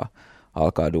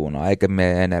alkaa duunaa, eikä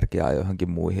mene energiaa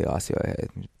johonkin muihin asioihin.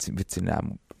 Vitsi,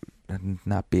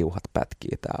 nämä piuhat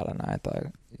pätkii täällä näin tai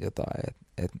jotain.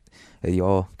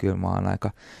 Joo, kyllä mä oon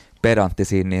aika pedantti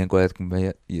siinä, niin kuin, että kun mä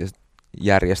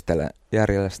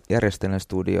järjestelen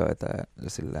studioita ja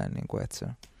silleen, niin kuin, että se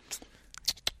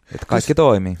että kaikki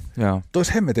toimii.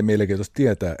 Tois hemmetin mielenkiintoista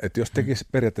tietää, että jos tekisi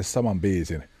periaatteessa saman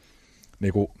biisin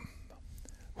niin kuin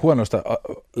huonoista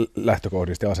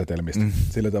lähtökohdista ja asetelmista,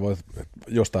 sillä tavalla, että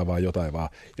jostain vaan jotain vaan,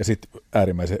 ja sitten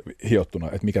äärimmäisen hiottuna,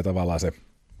 että mikä tavallaan se,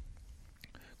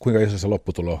 kuinka iso se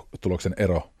lopputuloksen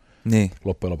ero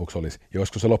loppujen lopuksi olisi. Ja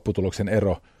olisiko se lopputuloksen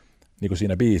ero niin kuin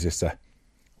siinä biisissä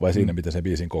vai siinä, mitä se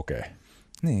biisin kokee?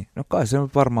 Niin, no kai se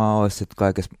varmaan olisi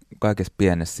sitten kaikessa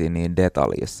pienessä niin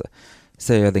detaljissa.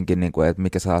 Se jotenkin, niin kuin, että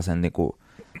mikä saa sen, niin kuin,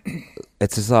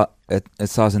 että se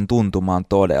saa sen tuntumaan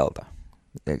todelta.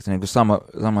 Eikö se niin kuin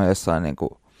sama jossain niin kuin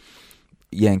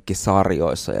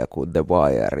jenkkisarjoissa ja kuin The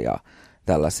Wire ja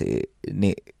tällaisia,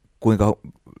 niin kuinka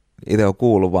itse on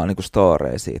kuullut vaan niin kuin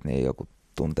storeja siitä, niin joku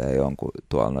tuntee jonkun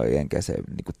tuolla noin jenkeissä,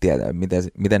 niin kuin tietää,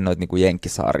 miten noita niin kuin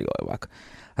jenkkisarjoja vaikka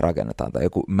rakennetaan, tai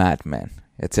joku Mad Men.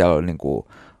 Että siellä oli niin kuin,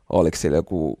 oliko siellä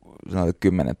joku $10,000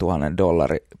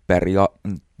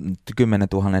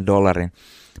 $10,000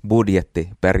 budjetti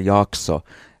per jakso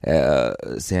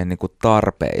siihen niin kuin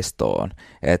tarpeistoon,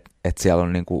 että siellä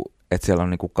on niin kuin, että siellä on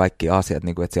niin kuin kaikki asiat,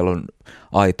 niin kuin, että siellä on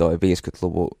aitoja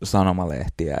 50-luvun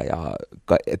sanomalehtiä ja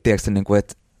tiedätkö, niin kuin,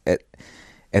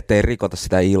 että ei rikota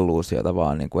sitä illuusiota,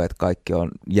 vaan niin kuin, että kaikki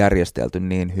on järjestelty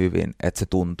niin hyvin, että se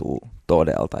tuntuu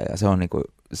todelta ja se on niin kuin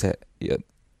se,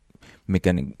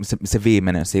 mikä se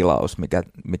viimeinen silaus,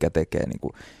 mikä tekee niin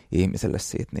kuin ihmiselle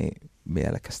siitä niin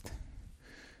mielekästä.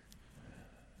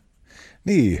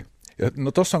 Niin,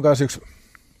 no tossa on myös yksi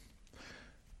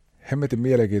hemmetin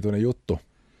mielenkiintoinen juttu,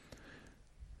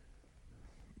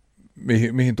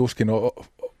 mihin tuskin on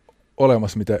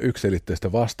olemassa mitään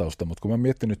yksiselitteistä vastausta, mutta kun mä oon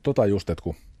miettinyt just, että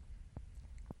kun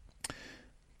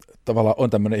tavallaan on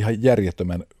tämmöinen ihan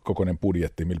järjettömän kokoinen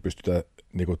budjetti, millä pystytään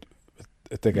niinku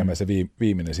tekemään se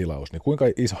viimeinen silaus, niin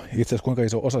itse asiassa kuinka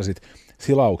iso osa siitä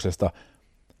silauksesta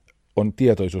on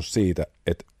tietoisuus siitä,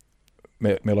 että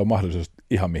meillä on mahdollisuus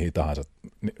ihan mihin tahansa.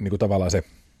 Niin kuin tavallaan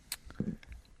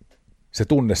se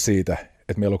tunne siitä,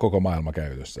 että meillä on koko maailma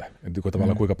käytössä. Niin kuin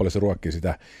tavallaan kuinka paljon se ruokkii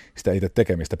sitä itse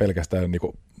tekemistä pelkästään niin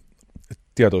kuin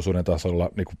tietoisuuden tasolla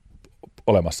niin kuin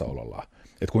olemassaolollaan.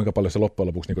 Että kuinka paljon se loppujen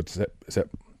lopuksi niin kuin se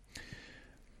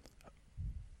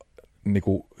niin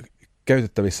kuin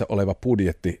käytettävissä oleva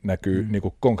budjetti näkyy niin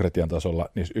kuin konkretian tasolla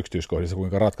niissä yksityiskohdissa,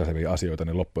 kuinka ratkaisevia asioita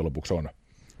ne loppujen lopuksi on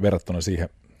verrattuna siihen,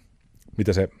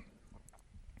 mitä se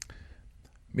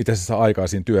saa aikaa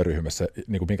siinä työryhmässä,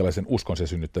 niin kuin minkälaisen uskon se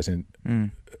synnyttää siinä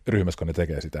ryhmässä, kun ne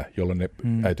tekee sitä, jolloin ne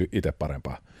äityy itse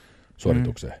parempaan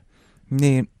suoritukseen.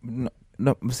 Niin,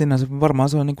 no sinänsä varmaan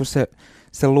se on niinku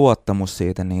se luottamus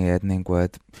siitä, niin että niinku,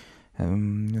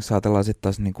 jos ajatellaan sitten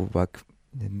taas niinku vaikka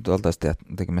oltaisiin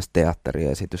tekemässä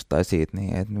teatteriesitys tai siitä,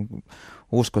 niin että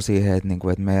usko siihen, että niinku,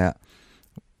 et meidän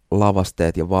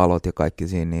lavasteet ja valot ja kaikki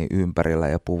siinä niin ympärillä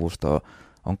ja puvusto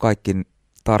on kaikki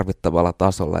tarvittavalla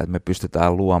tasolla, että me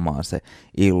pystytään luomaan se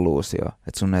illuusio,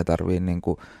 että sun ei tarvii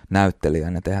niinku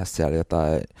näyttelijänä tehdä siellä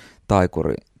jotain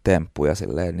taikuritemppuja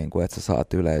silleen, niinku, että sä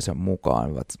saat yleisön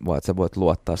mukaan, vaan että sä voit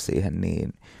luottaa siihen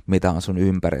niin, mitä on sun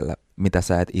ympärillä, mitä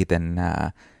sä et itse näe,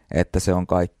 että se on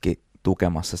kaikki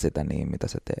tukemassa sitä niin, mitä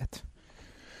sä teet.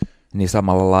 Niin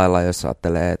samalla lailla, jos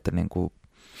ajattelee, että niinku,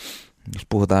 jos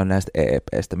puhutaan näistä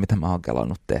EP:istä, mitä mä oon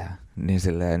kelannut tehdä, niin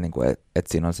silleen, niinku,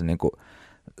 että siinä on se niinku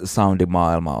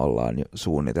soundimaailma ollaan jo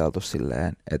suunniteltu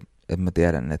silleen, että mä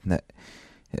tiedän, että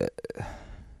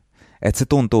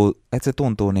se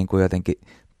tuntuu niin kuin jotenkin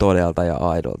todelta ja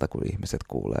aidolta, kun ihmiset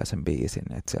kuulee sen biisin,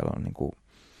 että siellä on niin kuin,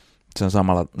 se on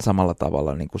samalla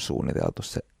tavalla niin kuin suunniteltu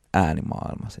se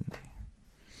äänimaailma sinne.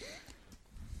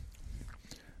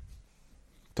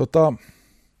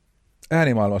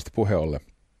 Äänimaailmasta puhe ollen.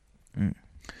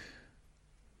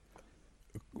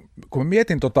 Kun mä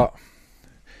mietin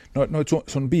noit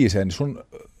sun biisejä, niin sun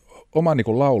oma niin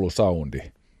kuin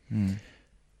laulusoundi,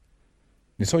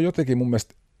 niin se on jotenkin mun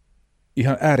mielestä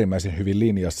ihan äärimmäisen hyvin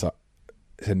linjassa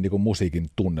sen niin kuin musiikin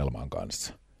tunnelman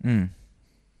kanssa.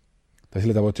 Tai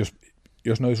sillä tavoin, että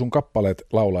jos noi sun kappaleet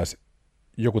laulaisi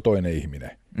joku toinen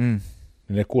ihminen, niin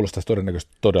ne kuulostaisi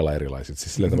todennäköisesti todella erilaisilta.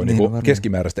 Siis sillä tavoin niin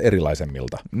keskimääräistä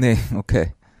erilaisemmilta. Niin, okei.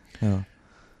 Okay.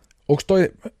 Onko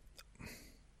toi...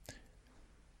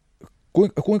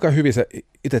 Kuinka hyvin sä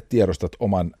itse tiedostat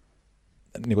oman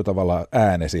niin kuin tavallaan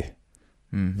äänesi,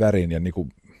 värin ja niin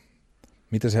kuin,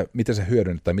 miten sä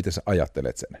hyödynnät tai miten sä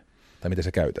ajattelet sen tai miten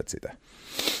sä käytät sitä?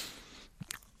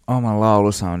 Oman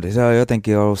laulusoundi, se on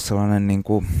jotenkin ollut sellainen, niin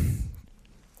kuin,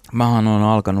 mähän olen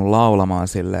alkanut laulamaan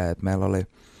silleen, että meillä oli,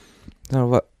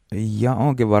 ja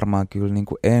onkin varmaan kyllä niin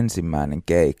kuin ensimmäinen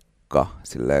keikka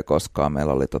silleen koskaan,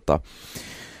 meillä oli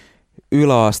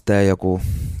yläasteen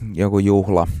joku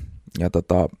juhla, ja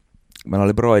meillä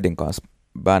oli Broidin kanssa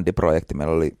bändiprojekti,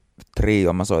 meillä oli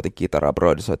trio, mä soitin kitaraa,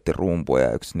 Broidi soitti rumpuja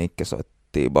ja yksi Nikke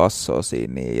soitti bassoa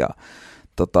siinä, ja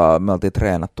me oltiin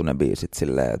treenattu ne biisit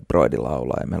silleen, että Broidi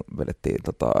laulaa ja me vedettiin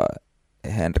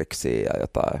Henriksiä ja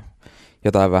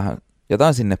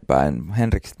jotain sinne päin,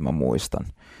 Henriksit mä muistan,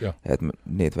 että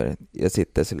niitä vedettiin, ja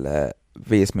sitten silleen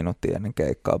 5 minuuttia ennen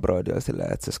keikkaa Broidi oli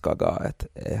silleen, että se skagaa, että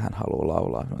ei hän halua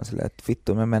laulaa. Mä silleen, että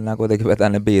vittu, me mennään kuitenkin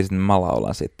vetämään ne biisit, niin mä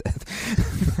laulan sitten.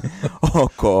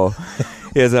 Ok.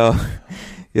 Ja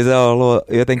se on ollut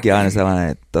jotenkin aina sellainen,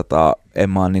 että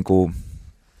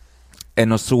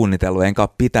en ole suunnitellut, enkä ole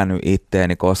pitänyt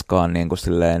itteeni koskaan niin kuin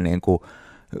silleen niin kuin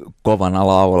kovana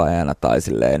laulajana tai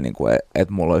silleen, niin kuin,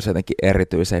 että mulla olisi jotenkin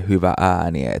erityisen hyvä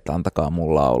ääni, että antakaa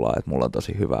mun laulaa, että mulla on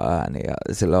tosi hyvä ääni.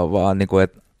 Ja sillä on vaan niin kuin,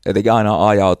 että jotenkin aina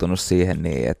ajautunut siihen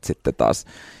niin, että sitten taas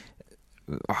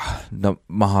no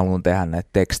mä haluan tehdä näitä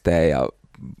tekstejä ja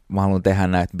mä haluan tehdä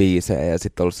näitä biisejä ja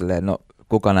sitten ollut silleen, no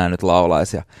kuka nää nyt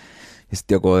laulaisi ja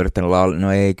sitten joku on yrittänyt laulaa,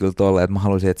 no ei kyllä tolle, että mä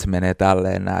haluaisin, että se menee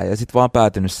tälleen näin ja sitten vaan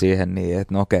päätynyt siihen niin,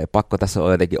 että no okei, pakko tässä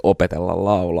on jotenkin opetella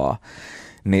laulaa,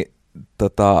 niin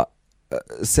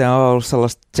se on ollut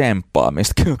sellaista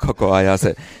tsemppaamista kyllä koko ajan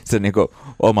se niinku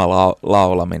oma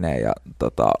laulaminen ja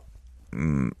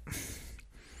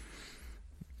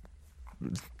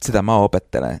sitä mä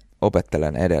opettelen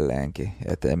opettelen edelleenkin,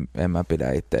 että en mä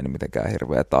pidä itseäni mitenkään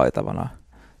hirveän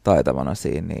taitavana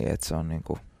siinä, niin että se on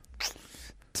niinku,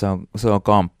 se on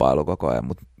kamppailu koko ajan,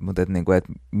 mutta niinku, et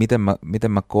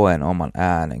miten mä koen oman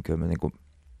äänen, kyllä mä niinku,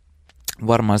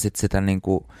 varmaan sitä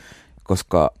niinku,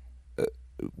 koska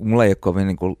mulla ei ole kovin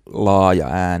niinku laaja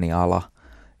ääniala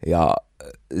ja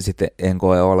sitten en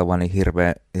koe olevani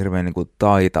hirveän niinku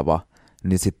taitava,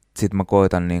 niin sit mä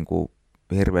koitan niinku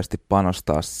hirveästi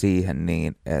panostaa siihen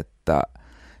niin, että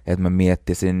mä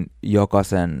miettisin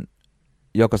jokaisen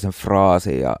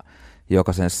fraasin ja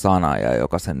jokaisen sanan ja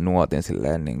jokaisen nuotin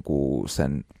silleen niinku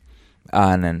sen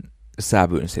äänen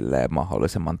sävyn silleen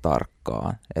mahdollisimman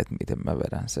tarkkaan, että miten mä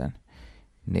vedän sen.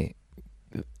 Niin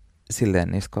silleen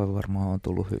niistä varmaan on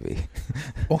tullut hyviä.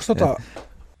 Onko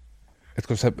että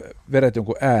kun sä vedät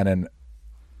jonkun äänen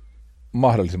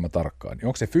mahdollisimman tarkkaan, niin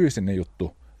onko se fyysinen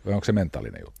juttu vai onko se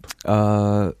mentaalinen juttu?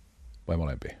 Vai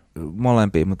molempia?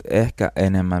 Molempia, mutta ehkä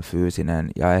enemmän fyysinen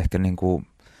ja ehkä niinku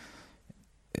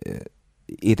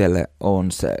itselle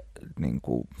on se,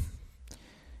 niinku,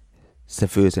 se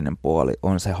fyysinen puoli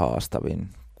on se haastavin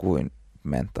kuin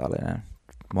mentaalinen.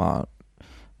 Mä oon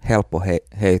helppo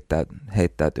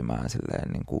heittäytymään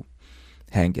silleen niinku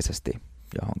henkisesti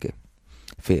johonkin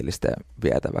fiilisten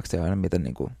vietäväksi ja aina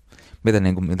miten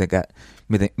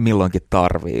milloinkin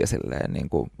tarvii silleen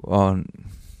niinku on.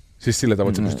 Siis sillä tavalla,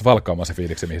 että sä pystyt valkkaamaan se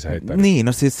fiiliksen, mihin sä heittää. Niin,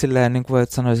 no siis silleen, niin kuin,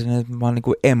 että sanoisin, että mä oon niin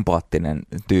kuin empaattinen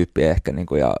tyyppi ehkä, niin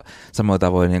kuin, ja samoin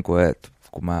tavoin, niin kuin, että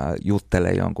kun mä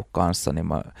juttelen jonkun kanssa, niin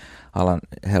mä alan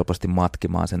helposti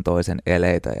matkimaan sen toisen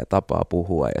eleitä ja tapaa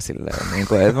puhua, ja silleen, niin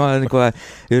kuin, että mä niin kuin,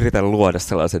 yritän luoda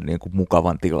sellaisen niin kuin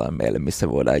mukavan tilan meille, missä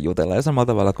voidaan jutella, ja samalla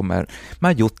tavalla, kun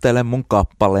mä juttelen mun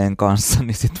kappaleen kanssa,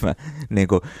 niin sit mä niin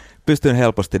kuin, pystyn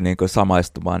helposti niin kuin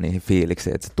samaistumaan niihin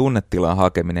fiiliksiin, että se tunnetilan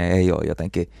hakeminen ei ole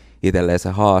jotenkin itselleen se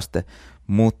haaste,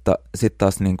 mutta sitten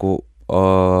taas niin kuin,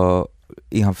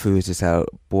 ihan fyysisellä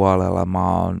puolella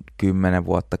mä oon 10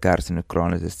 vuotta kärsinyt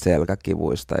kroonisista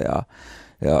selkäkivuista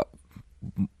ja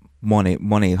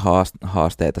moni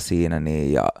haasteita siinä,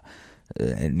 niin, ja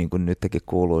niin kuin nytkin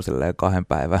kuuluu 2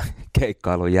 päivän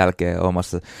keikkailun jälkeen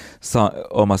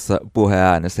omassa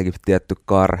puheäänessäkin tietty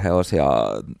karheus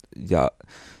ja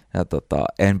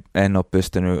en ole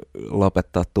pystynyt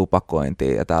lopettaa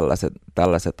tupakointia ja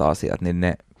tällaiset asiat, niin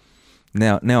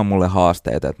ne on mulle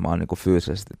haasteita, että mä oon niinku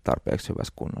fyysisesti tarpeeksi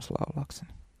hyvässä kunnossa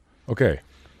laulakseni. Okei.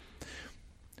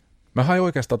 Mä hain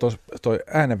oikeastaan toi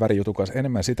äänenvärijutu kanssa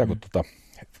enemmän sitä, kuin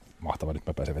mahtavaa, nyt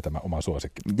mä pääsen vetämään omaa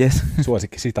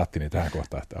suosikkisitaattini tähän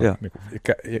kohtaan, että on, niinku,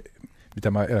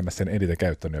 mitä mä elämässäni eniten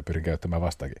käyttänyt ja pyrin käyttämään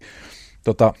vastaakin.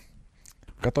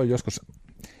 Katoin joskus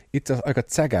itse asiassa aika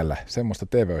tsäkällä semmoista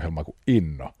TV-ohjelmaa kuin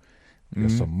Inno,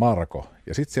 jossa on Marko.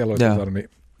 Ja sitten siellä oli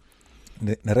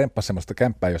ne remppasi semmoista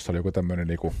kämppää, jossa oli joku tämmöinen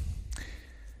niinku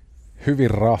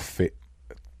hyvin raffi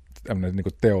tämmöinen niinku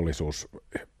teollisuus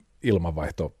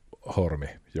ilmanvaihtohormi,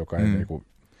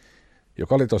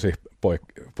 joka oli tosi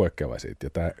poikkeava siitä. Ja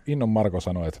tämä Innon Marko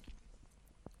sanoi, että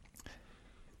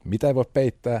mitä ei voi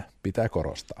peittää, pitää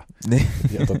korostaa.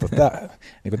 Ja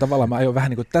niinku tavallaan mä aion vähän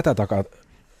niinku tätä takaa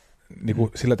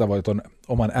niinku sillä tavoin ton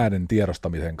oman äänen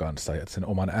tiedostamisen kanssa ja sen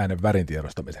oman äänen värin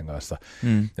tiedostamisen kanssa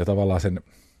ja tavallaan sen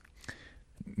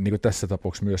niinku tässä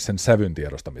tapauksessa myös sen sävyn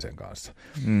tiedostamisen kanssa.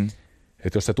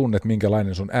 Että jos sä tunnet,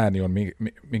 minkälainen sun ääni on,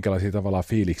 minkälaisia tavallaan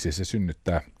fiiliksiä se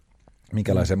synnyttää,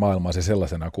 minkälaiseen maailmaan se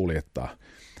sellaisena kuljettaa,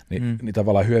 niin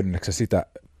tavallaan hyödynnäksä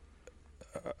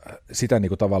sitä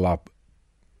niinku tavallaan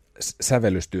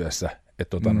sävellystyössä,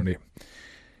 että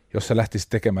jos sä lähtisit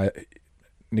tekemään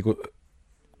niinku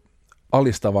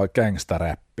alistavaa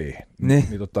gangsta-räppiä,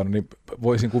 niin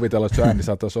voisin kuvitella, että se ääni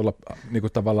saattaisi olla niinku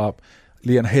tavallaan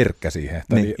liian herkkä siihen,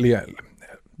 tai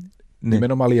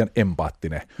nimenomaan liian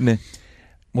empaattinen.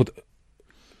 Mutta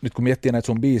nyt kun miettii näitä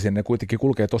sun biisiä, ne kuitenkin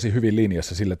kulkee tosi hyvin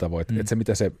linjassa sillä tavoin,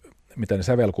 että se mitä ne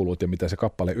sävelkulut ja mitä se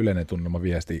kappale yleinen tunnelma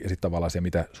viestii, ja sitten tavallaan se,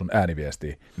 mitä sun ääni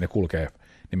viestii, ne kulkee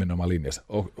nimenomaan linjassa.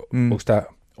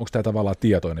 Onko tämä tavallaan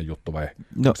tietoinen juttu vai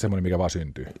onko semmoinen, mikä vaan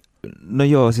syntyy? No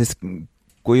joo, siis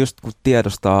kun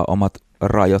tiedostaa omat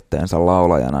rajoitteensa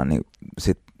laulajana, niin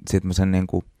sit mä sen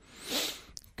niinku,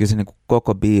 kyllä se niinku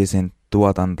koko biisin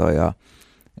tuotanto ja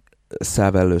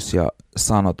sävellys ja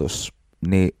sanotus,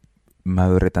 niin mä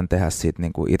yritän tehdä siitä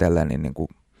niinku itselleni niinku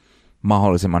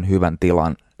mahdollisimman hyvän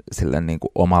tilan sille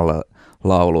niinku omalle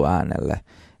lauluäänelle.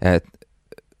 Et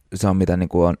se on mitä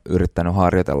niinku on yrittänyt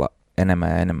harjoitella enemmän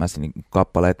ja enemmän niinku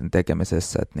kappaleiden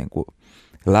tekemisessä, että niinku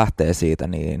lähtee siitä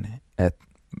niin, että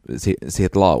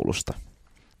siitä laulusta.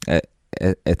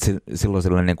 silloin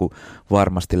sille niin kuin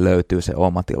varmasti löytyy se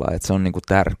oma tila, että se on niin kuin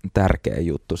tärkeä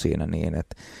juttu siinä niin,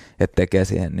 että tekee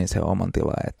siihen niin se oman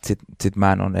tila. Sitten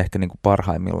mä en ole ehkä niin kuin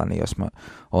parhaimmillani, jos mä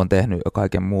oon tehnyt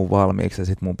kaiken muun valmiiksi ja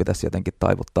sitten mun pitäisi jotenkin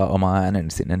taivuttaa oma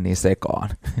ääneni sinne niin sekaan.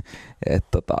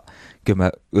 Kyllä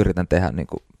mä yritän tehdä niin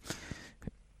kuin,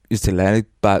 silleen,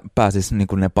 että pääsisi niin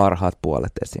kuin ne parhaat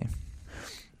puolet esiin.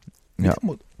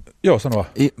 Joo, sano vaan.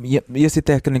 Ja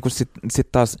sitten ehkä niin kuin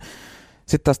sit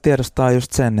taas tiedostaa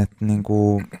just sen, että niin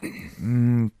kuin,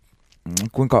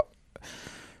 kuinka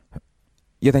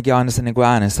jotenkin aina se niin kuin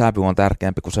äänen sävy on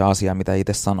tärkeämpi kuin se asia, mitä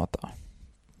itse sanotaan.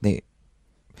 Niin,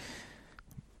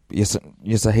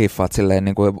 jos sä hiffaat silleen,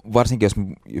 niin kuin, varsinkin jos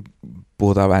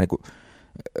puhutaan vähän niin kuin,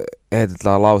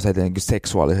 heitetään lauseita niin kuin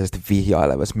seksuaalisesti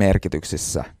vihjailevissa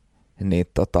merkityksissä, niin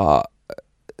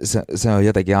se on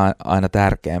jotenkin aina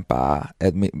tärkeämpää,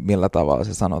 että millä tavalla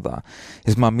se sanotaan.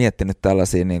 Ja mä oon miettinyt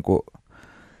tällaisia niin kuin,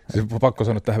 siis pakko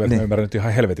sanoa tähän, että mä ymmärrän nyt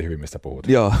ihan helvetin hyvin, mistä puhut.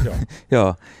 Joo.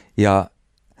 Joo. Ja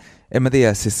en mä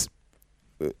tiedä, siis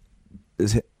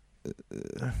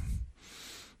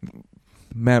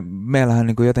meillähän on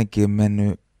niin kuin jotenkin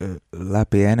mennyt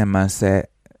läpi enemmän se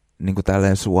niin kuin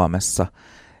tälleen Suomessa,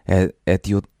 että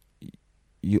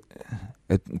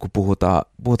kun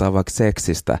puhutaan vaikka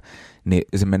seksistä, niin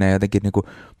se menee jotenkin niin kuin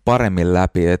paremmin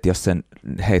läpi, että jos sen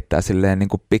heittää silleen niin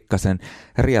kuin pikkasen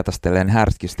riatasteleen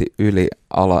härskisti yli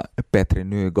ala Petri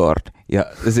Nygård ja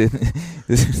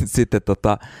sitten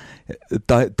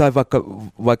tai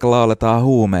vaikka lauletaan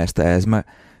huumeista ja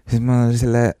mä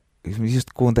silleen, just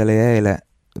kuuntelin eilen,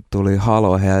 tuli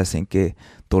Halo Helsinki,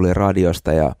 tuli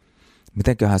radiosta ja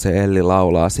mitenköhän se Elli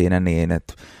laulaa siinä niin,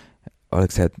 että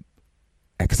oliko se, että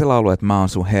ehkä se laulu, että mä oon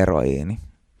sun heroiini.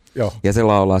 Joo. Ja se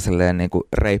laulaa silleen niin kuin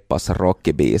reippaassa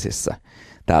rockibiisissä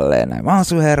tälleen näin. Mä oon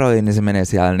sun heroiini, se menee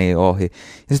siellä niin ohi.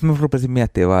 Ja sitten mä rupesin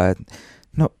miettimään vaan, että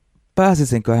no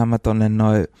pääsisinköhän mä tonne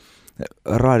noin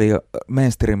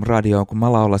mainstream-radioon, kun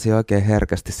mä laulasin oikein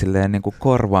herkästi silleen niin kuin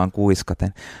korvaan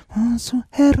kuiskaten. Mä oon sun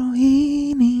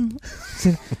heroiini.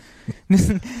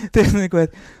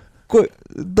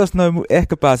 Tuosta noin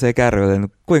ehkä pääsee kärryille,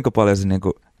 niin kuinka paljon se niin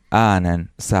kuin äänen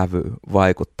sävy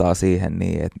vaikuttaa siihen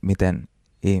niin, että miten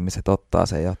ihmiset ottaa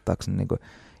sen ja ottaako sen, niin kuin,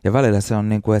 ja välillä se on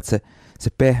niin kuin, että se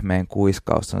pehmein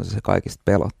kuiskaus on se kaikista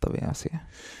pelottavin asia.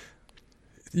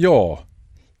 Joo.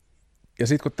 Ja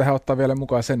sitten kun tähän ottaa vielä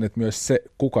mukaan sen, että myös se,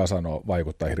 kuka sanoo,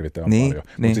 vaikuttaa hirvittävän paljon. Niin.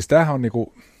 Mutta siis tämähän on,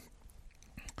 niinku,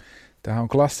 tämähän on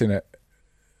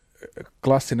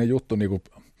klassinen juttu niinku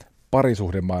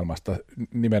parisuhdemaailmasta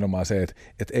nimenomaan se, että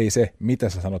ei se, mitä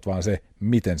sä sanot, vaan se,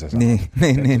 miten sä sanot.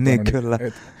 Niin, kyllä.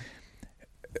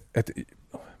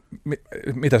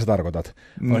 Mitä sä tarkoitat?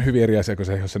 On hyvin eri asia kuin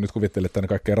se, jos sä nyt kuvittelet tänne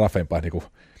kaikkein rafeimpaa niin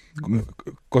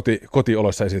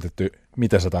kotioloissa esitetty,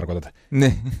 mitä sä tarkoitat.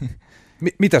 Niin.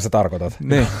 Mitä sä tarkoitat?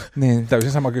 Niin.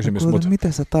 Täysin sama kysymys. Mutta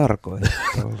mitä sä tarkoitat?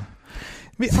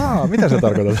 Mitä sä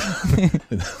tarkoitat?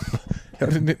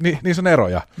 Niin on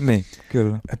eroja. Niin,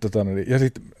 kyllä. Ja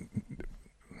sitten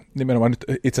nimenomaan nyt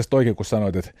itse asiassa toikin, kun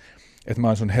sanoit, että mä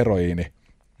oon sun heroiini,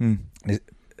 niin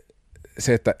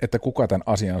se, että kuka tämän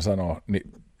asian sanoo,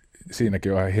 niin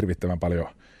siinäkin on ihan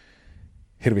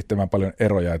hirvittävän paljon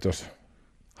eroja, että jos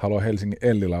haluaa Helsingin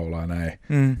Elli laulaa näin,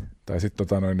 tai sitten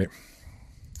niin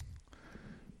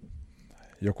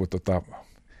joku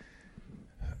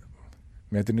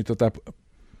mietin nyt jotain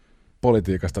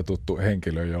politiikasta tuttu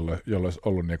henkilö, jolla olisi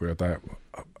ollut niinku jotain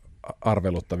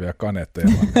arveluttavia kanetteja.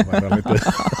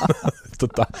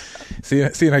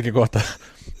 Siinäkin kohtaa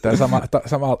tämä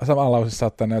sama lause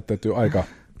saattaa näyttäytyä aika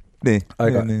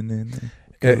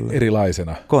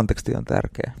erilaisena. Konteksti on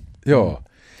tärkeä. Joo.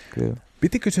 Kyllä.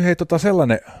 Piti kysyä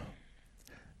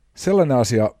sellainen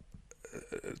asia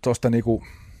tuosta niinku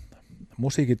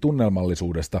musiikin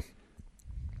tunnelmallisuudesta.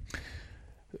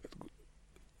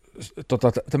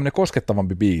 Tämmöinen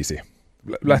koskettavampi biisi.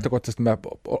 Lähtökohtaisesti mä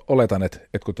oletan, että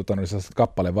kun sä saat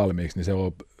kappaleen valmiiksi, niin se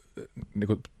on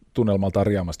niin tunnelmaltaan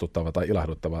riemastuttava tai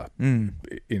ilahduttava,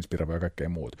 inspiroiva ja kaikkea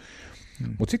muuta.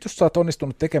 Mutta sitten jos sä oot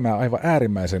onnistunut tekemään aivan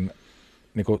äärimmäisen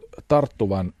niin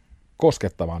tarttuvan,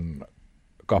 koskettavan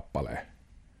kappaleen,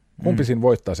 kumpi siinä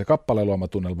voittaa, se kappaleen luoma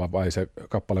tunnelma vai se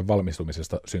kappaleen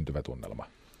valmistumisesta syntyvä tunnelma?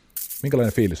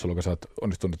 Minkälainen fiilis sulla, kun sä oot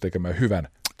onnistunut tekemään hyvän,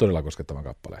 todella koskettavan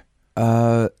kappaleen?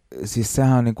 Siis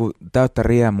sehän on niinku täyttä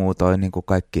riemua toi niinku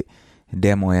kaikki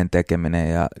demojen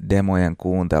tekeminen ja demojen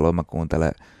kuuntelu. Mä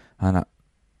kuuntelen aina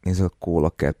niin sanotut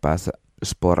kuulokkeet päässä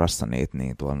sporassa niitä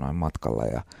niin tuolla noin matkalla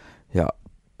ja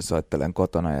soittelen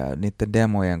kotona ja niiden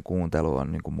demojen kuuntelu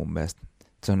on niinku mun mielestä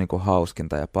se on niinku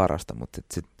hauskinta ja parasta, mutta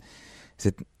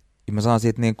sit Ja mä saan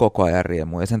siitä niin koko ajan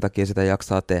riemua ja sen takia sitä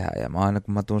jaksaa tehdä. Ja aina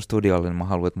kun mä tuun studiolle, niin mä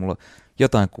haluan, että mulla on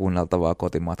jotain kuunneltavaa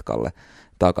kotimatkalle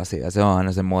takaisin. Ja se on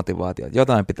aina se motivaatio, että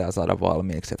jotain pitää saada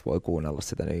valmiiksi, että voi kuunnella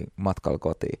sitä niin matkalla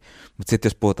kotiin. Mutta sitten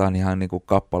jos puhutaan ihan niin kuin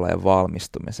kappaleen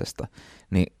valmistumisesta,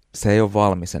 niin se ei ole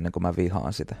valmis ennen kuin mä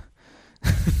vihaan sitä.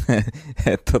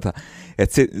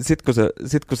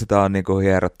 Sitten kun sitä on niinku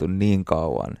hierottu niin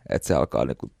kauan, että se alkaa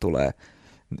niinku tulee,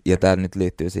 ja tämä nyt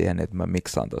liittyy siihen, että mä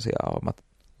miksaan tosiaan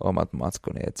omat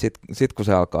matskuni, että sit kun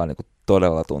se alkaa niinku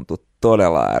todella tuntua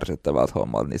todella ärsyttävältä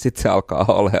hommalta, niin sitten se alkaa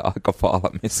olla aika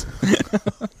valmis.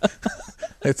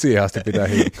 Et siihen asti pitää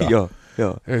hinkkaa.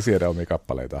 Joo. Ei siedä omia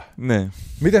kappaleita. Niin.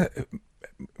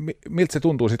 Miltä se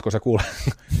tuntuu sitten, kun sä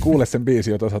kuulet sen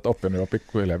biisin, jota sä oot oppinut jo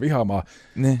pikkuhiljaa vihaamaan,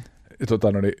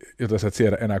 jota sä et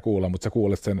siedä enää kuulla, mutta sä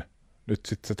kuulet sen nyt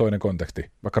sitten se toinen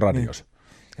konteksti, vaikka radios.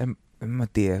 En mä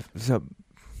tiedä.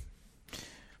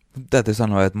 Täytyy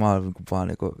sanoa, että mä oon vaan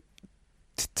niinku,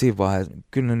 siinä vaiheessa,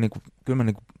 kyllä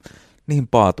mä niihin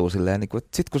paatuu silleen, niinku,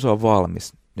 että sit kun se on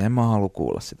valmis, niin en mä halua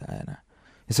kuulla sitä enää.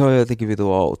 Ja se on jotenkin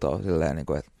vitu outoa silleen,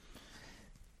 niinku, että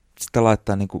sitä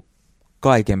laittaa niinku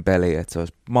kaiken peliin, että se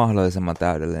olisi mahdollisimman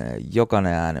täydellinen,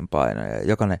 jokainen äänenpaino ja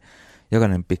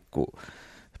jokainen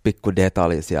pikku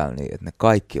detalji siellä, niin että ne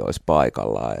kaikki olisi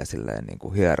paikallaan ja silleen niin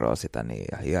kuin hieroo sitä niin.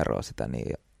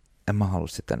 Ja en mä halua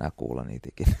sitten enää kuulla niitä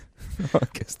ikinä.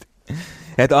 Oikeasti.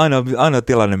 Että ainoa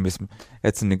tilanne, missä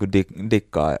et se niin kuin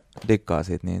dikkaa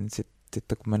siitä, niin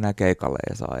sitten kun mennään keikalle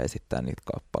ja saa esittää niitä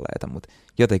kappaleita, mutta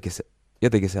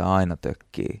jotenkin se aina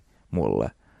tökkii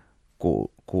mulle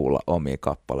kuulla omia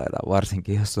kappaleita,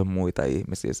 varsinkin jos on muita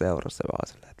ihmisiä seurassa, vaan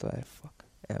silleen, että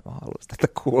ei mä halua sitä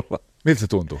kuulla. Miltä se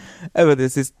tuntuu? En mä tiedä,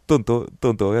 siis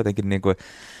tuntuu jotenkin niin kuin,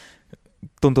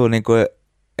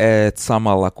 että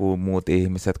samalla kun muut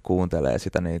ihmiset kuuntelee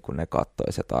sitä, niin kuin ne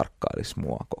kattoisi ja tarkkailisi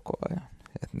mua koko ajan.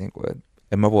 Että niin kuin,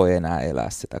 en mä voi enää elää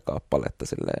sitä kappaletta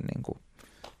silleen niin kuin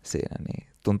siinä, niin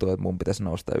tuntuu, että mun pitäisi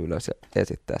nousta ylös ja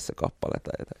esittää se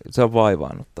kappaletta. Se on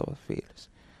vaivaannuttava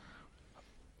fiilis.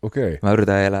 Okei. Mä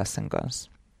yritän elää sen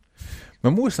kanssa. Mä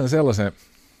muistan sellaisen...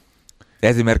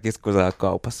 Esimerkiksi kun sä oot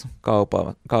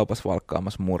kaupassa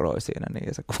valkkaamassa muroi siinä, niin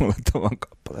ja sä kuulet oman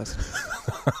kappaleessa.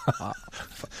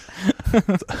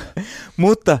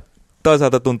 Mutta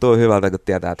toisaalta tuntuu hyvältä, kun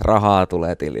tietää, että rahaa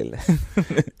tulee tilille.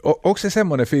 Onko se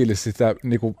semmoinen fiilis, sitä,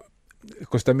 niinku,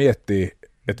 kun sitä miettii,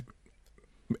 että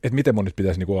miten mun nyt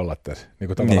pitäisi niinku olla tässä?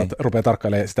 Niinku tavallaan rupeaa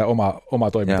tarkkailemaan sitä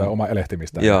omaa toimintaa, omaa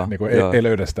elehtimistä. Niinku ei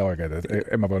löydä sitä oikein.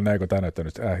 En mä voi näin, kun tämä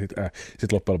näyttänyt. Sitten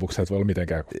loppujen lopuksi sä et voi olla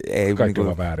mitenkään, ei, kaikki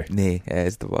niinku, on väärin. Niin,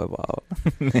 ei sitä voi vaan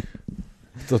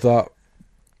olla.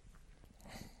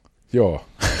 Joo.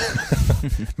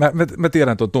 mä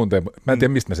tiedän tuon tunteen. Mä en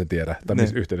tiedä, mistä mä sen tiedän, tai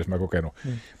missä yhteydessä mä kokenut.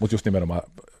 Mutta just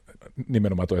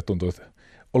nimenomaan tuo, että tuntuu, että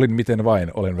olin miten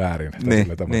vain, olen väärin.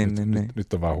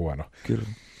 Nyt on vaan huono. Kyllä.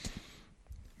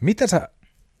 Mitä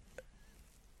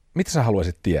sä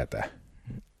haluaisit tietää?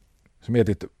 Jos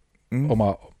mietit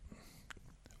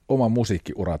oma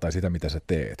musiikkiura tai sitä, mitä sä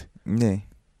teet. Niin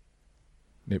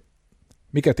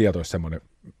mikä tieto olisi semmoinen,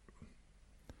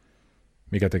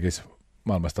 mikä tekisi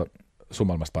sun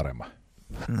maailmasta paremman?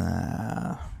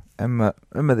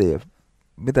 En mä tiedä.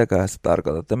 Mitäköhän se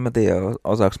tarkoittaa? En mä tiedä,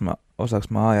 osaaks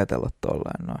mä ajatella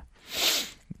tolleen noin.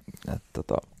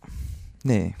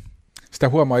 Niin. Sitä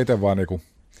huomaa itse vaan niinku,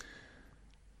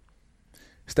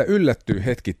 sitä yllättyy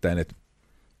hetkittäin, että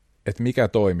mikä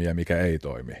toimii ja mikä ei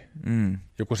toimi.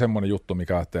 Joku semmoinen juttu,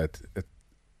 mikä ajattelee, että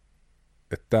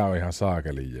tämä on ihan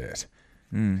saakelin jees.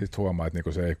 Sitten huomaa, että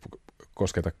niinku se ei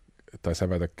kosketa tai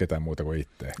säväytä ketään muuta kuin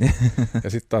itseä. Ja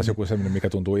sitten taas joku semmoinen, mikä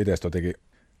tuntuu itsestä jotenkin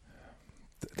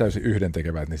täysin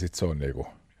yhdentekevältä, niin sitten se on niinku...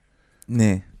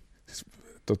 Niin. Siis,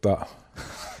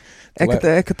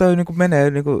 Ehkä toi niinku menee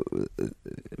niinku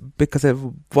pikkasen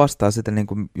vastaa sitä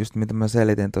niinku just mitä mä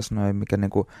selitin tuossa noin, mikä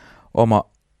niinku oma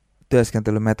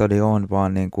työskentelymetodi on,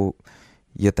 vaan niinku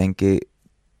jotenkin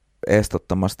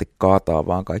estottomasti kaataa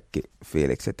vaan kaikki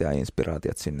fiilikset ja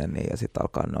inspiraatiot sinne niin, ja sitten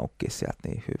alkaa noukkia sieltä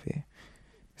niin hyvin.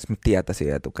 Jos mä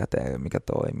tietäisin etukäteen, mikä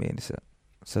toimii, niin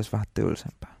se olisi vähän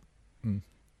tylsempää.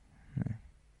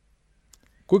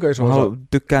 Kuinka iso osa...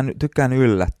 Tykkään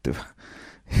yllättyä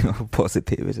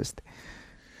positiivisesti.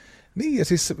 Niin, ja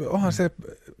siis onhan se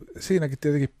siinäkin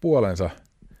tietenkin puolensa.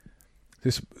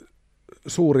 Siis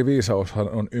suuri viisaushan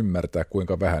on ymmärtää,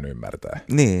 kuinka vähän ymmärtää.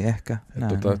 Niin, ehkä.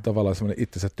 Tavallaan semmoinen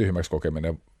itsensä tyhmäksi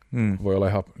kokeminen voi olla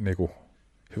ihan niinku,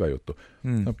 hyvä juttu.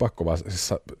 On pakko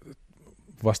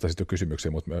vastasit jo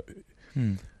kysymykseen, mutta mä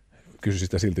kysyisin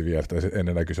sitä silti vielä, että en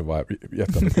enää kysy, vaan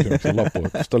jatkan kysymyksen loppuun.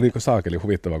 Se oli saakeli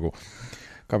huvittava, kun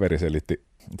kaveri selitti,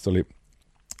 että se oli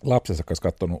lapsensa kanssa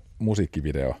katsonut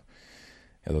musiikkivideo,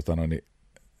 ja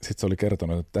sitten se oli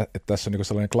kertonut, että tässä on niinku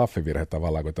sellainen klaffivirhe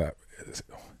tavallaan, kun tämä,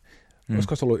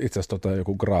 olisiko se ollut itse asiassa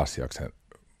joku Graciaksen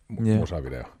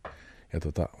musavideo. Ja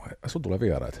sun tulee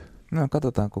vieraita. No,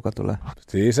 katsotaan kuka tulee.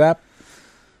 Sisä!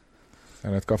 Ja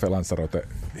nyt Cafe Lanzarote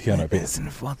hienoimpi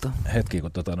hetki,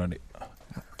 kun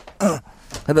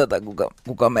Katsotaan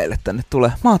kuka meille tänne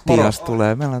tulee. Matias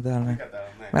tulee.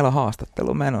 Meillä on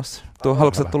haastattelu menossa.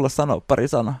 Haluatko tulla sanoa pari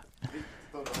sanaa?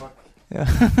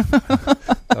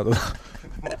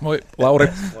 Moi, Lauri.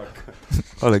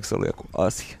 Oliko se ollut joku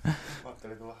asia? Mä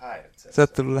ajattelin tulla häiritse. Sä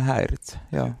oot tullut häiritse,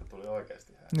 joo. Sitten tuli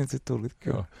oikeasti häiritse. Nyt se tulit,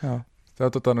 kyllä. Joo.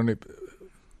 Tämä on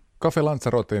Cafe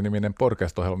Lanzarote -niminen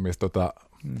podcast-ohjelma, missä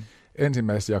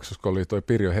ensimmäisessä jaksossa, kun oli toi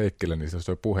Pirjo Heikkilä, niin se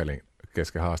soi puhelin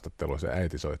kesken haastattelua, se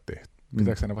äiti soitti.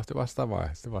 Pitääkö ne vastaa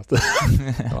vai? Sitten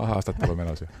on haastattelu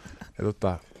menossa.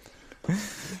 Ja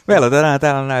meillä on tänään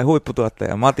täällä näin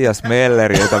huipputuottaja Matias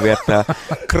Melleri, joka viettää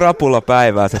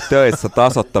krapulapäiväänsä töissä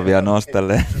tasottavia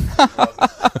nostelee.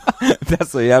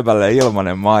 Tässä on jäbälle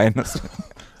ilmainen mainos.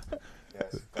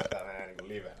 Tää menee niinku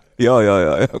livenä. Joo,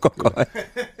 koko ajan.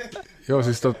 Joo,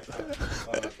 siis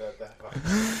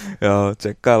Joo,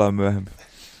 tsekkaillaan myöhemmin.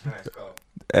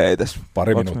 Ei tässä.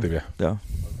 Pari minuuttia vielä. Joo.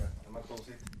 Mä tuun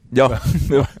sitten.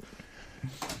 Joo.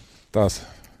 Taas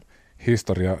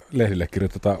historia-lehdille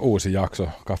kirjoitetaan uusi jakso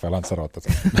Cafe Lanzarote.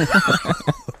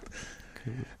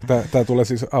 Tää tulee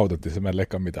siis autenttisesti, mä en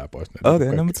leikkaa mitään pois.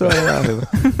 Okei, no mutta se on ihan hyvä.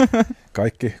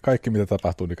 Kaikki mitä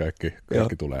tapahtuu, niin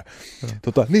kaikki tulee.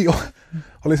 Niin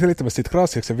oli selittämässä siitä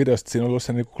Graciaksen videosta, että siinä oli ollut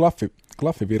se niinku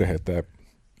klaffivirhe, että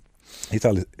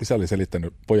isä oli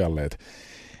selittänyt pojalle, että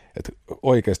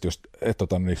oikeasti just,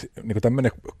 niin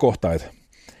tämmöinen kohta, että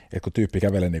kun tyyppi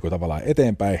kävelee niin kuin tavallaan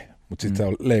eteenpäin, mutta sitten se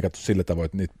on leikattu sillä tavoin,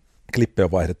 että niitä klippejä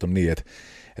on vaihdettu niin, että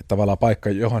tavallaan paikka,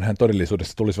 johon hän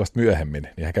todellisuudessa tulisi vasta myöhemmin,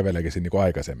 niin hän käveleekin siinä niin kuin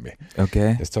aikaisemmin. Okay. Ja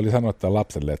sitten se oli sanonut tämän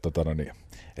lapselle, että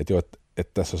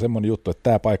tässä on semmoinen juttu, että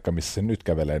tämä paikka, missä se nyt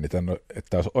kävelee, niin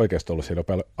että olisi oikeasti ollut siellä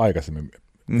paljon aikaisemmin.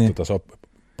 Niin. Se on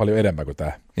paljon enemmän kuin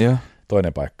tämä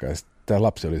toinen paikka. Ja sitten tämä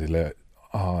lapsi oli silleen,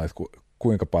 että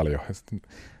kuinka paljon?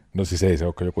 No siis ei se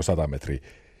ole joku 100 metriä.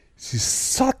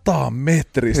 Siis 100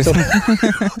 metriä!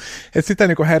 Että sitä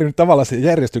niin häirinyt tavallaan se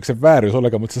järjestyksen vääryys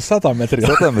ollenkaan, mutta se 100 metriä.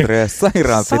 100 metriä,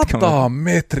 sairaan pitkä. 100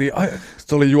 metriä!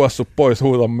 Se oli juossut pois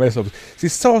huutamaan mesoon.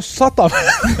 Siis se on 100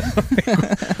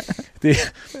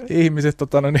 metriä! Ihmiset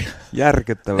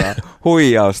järkyttävää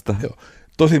huijausta.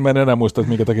 Tosin mä en enää muista, että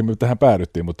minkä takia me tähän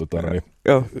päädyttiin, mutta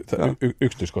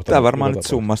yksityiskohtaisesti. Tämä varmaan nyt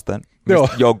summasta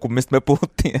jonkun, mistä me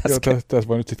puhuttiin äsken. Joo, tässä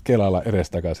voi nyt sitten kelailla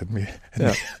edestakaisin,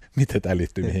 että miten tämä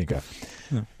liittyy mihinkään.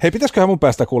 Hei, pitäisiköhän mun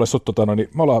päästä kuule sut,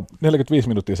 me ollaan 45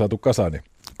 minuuttia saatu kasaan. Niin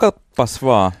kappas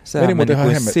vaan, sehän meni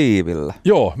kuin siivillä.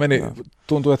 Joo,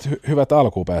 tuntuu, että hyvät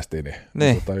alkuun päästiin,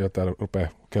 niin. Jo täällä rupeaa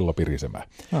kello pirisemään.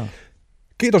 No.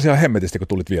 Kiitos ihan hemmetisti, kun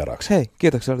tulit vieraaksi. Hei,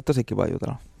 kiitoksia, oli tosi kiva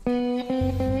jutella.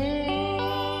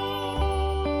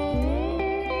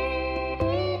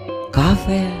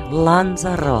 Cafe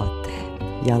Lanzarote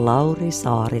ja Lauri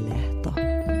Saarilehto.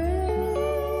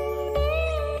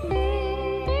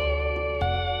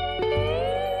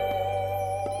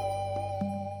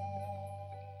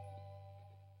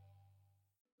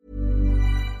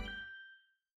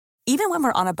 Even when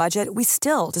we're on a budget, we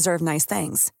still deserve nice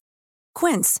things.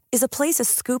 Quince is a place to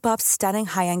scoop up stunning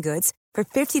high-end goods for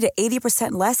 50 to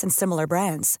 80% less than similar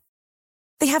brands.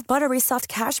 They have buttery soft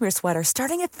cashmere sweaters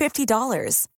starting at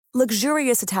 $50,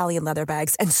 luxurious Italian leather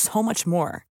bags, and so much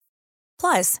more.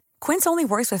 Plus, Quince only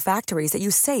works with factories that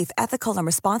use safe, ethical, and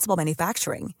responsible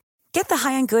manufacturing. Get the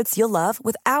high-end goods you'll love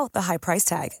without the high price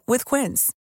tag with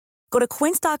Quince. Go to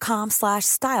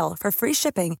quince.com/style for free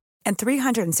shipping and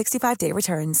 365-day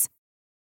returns.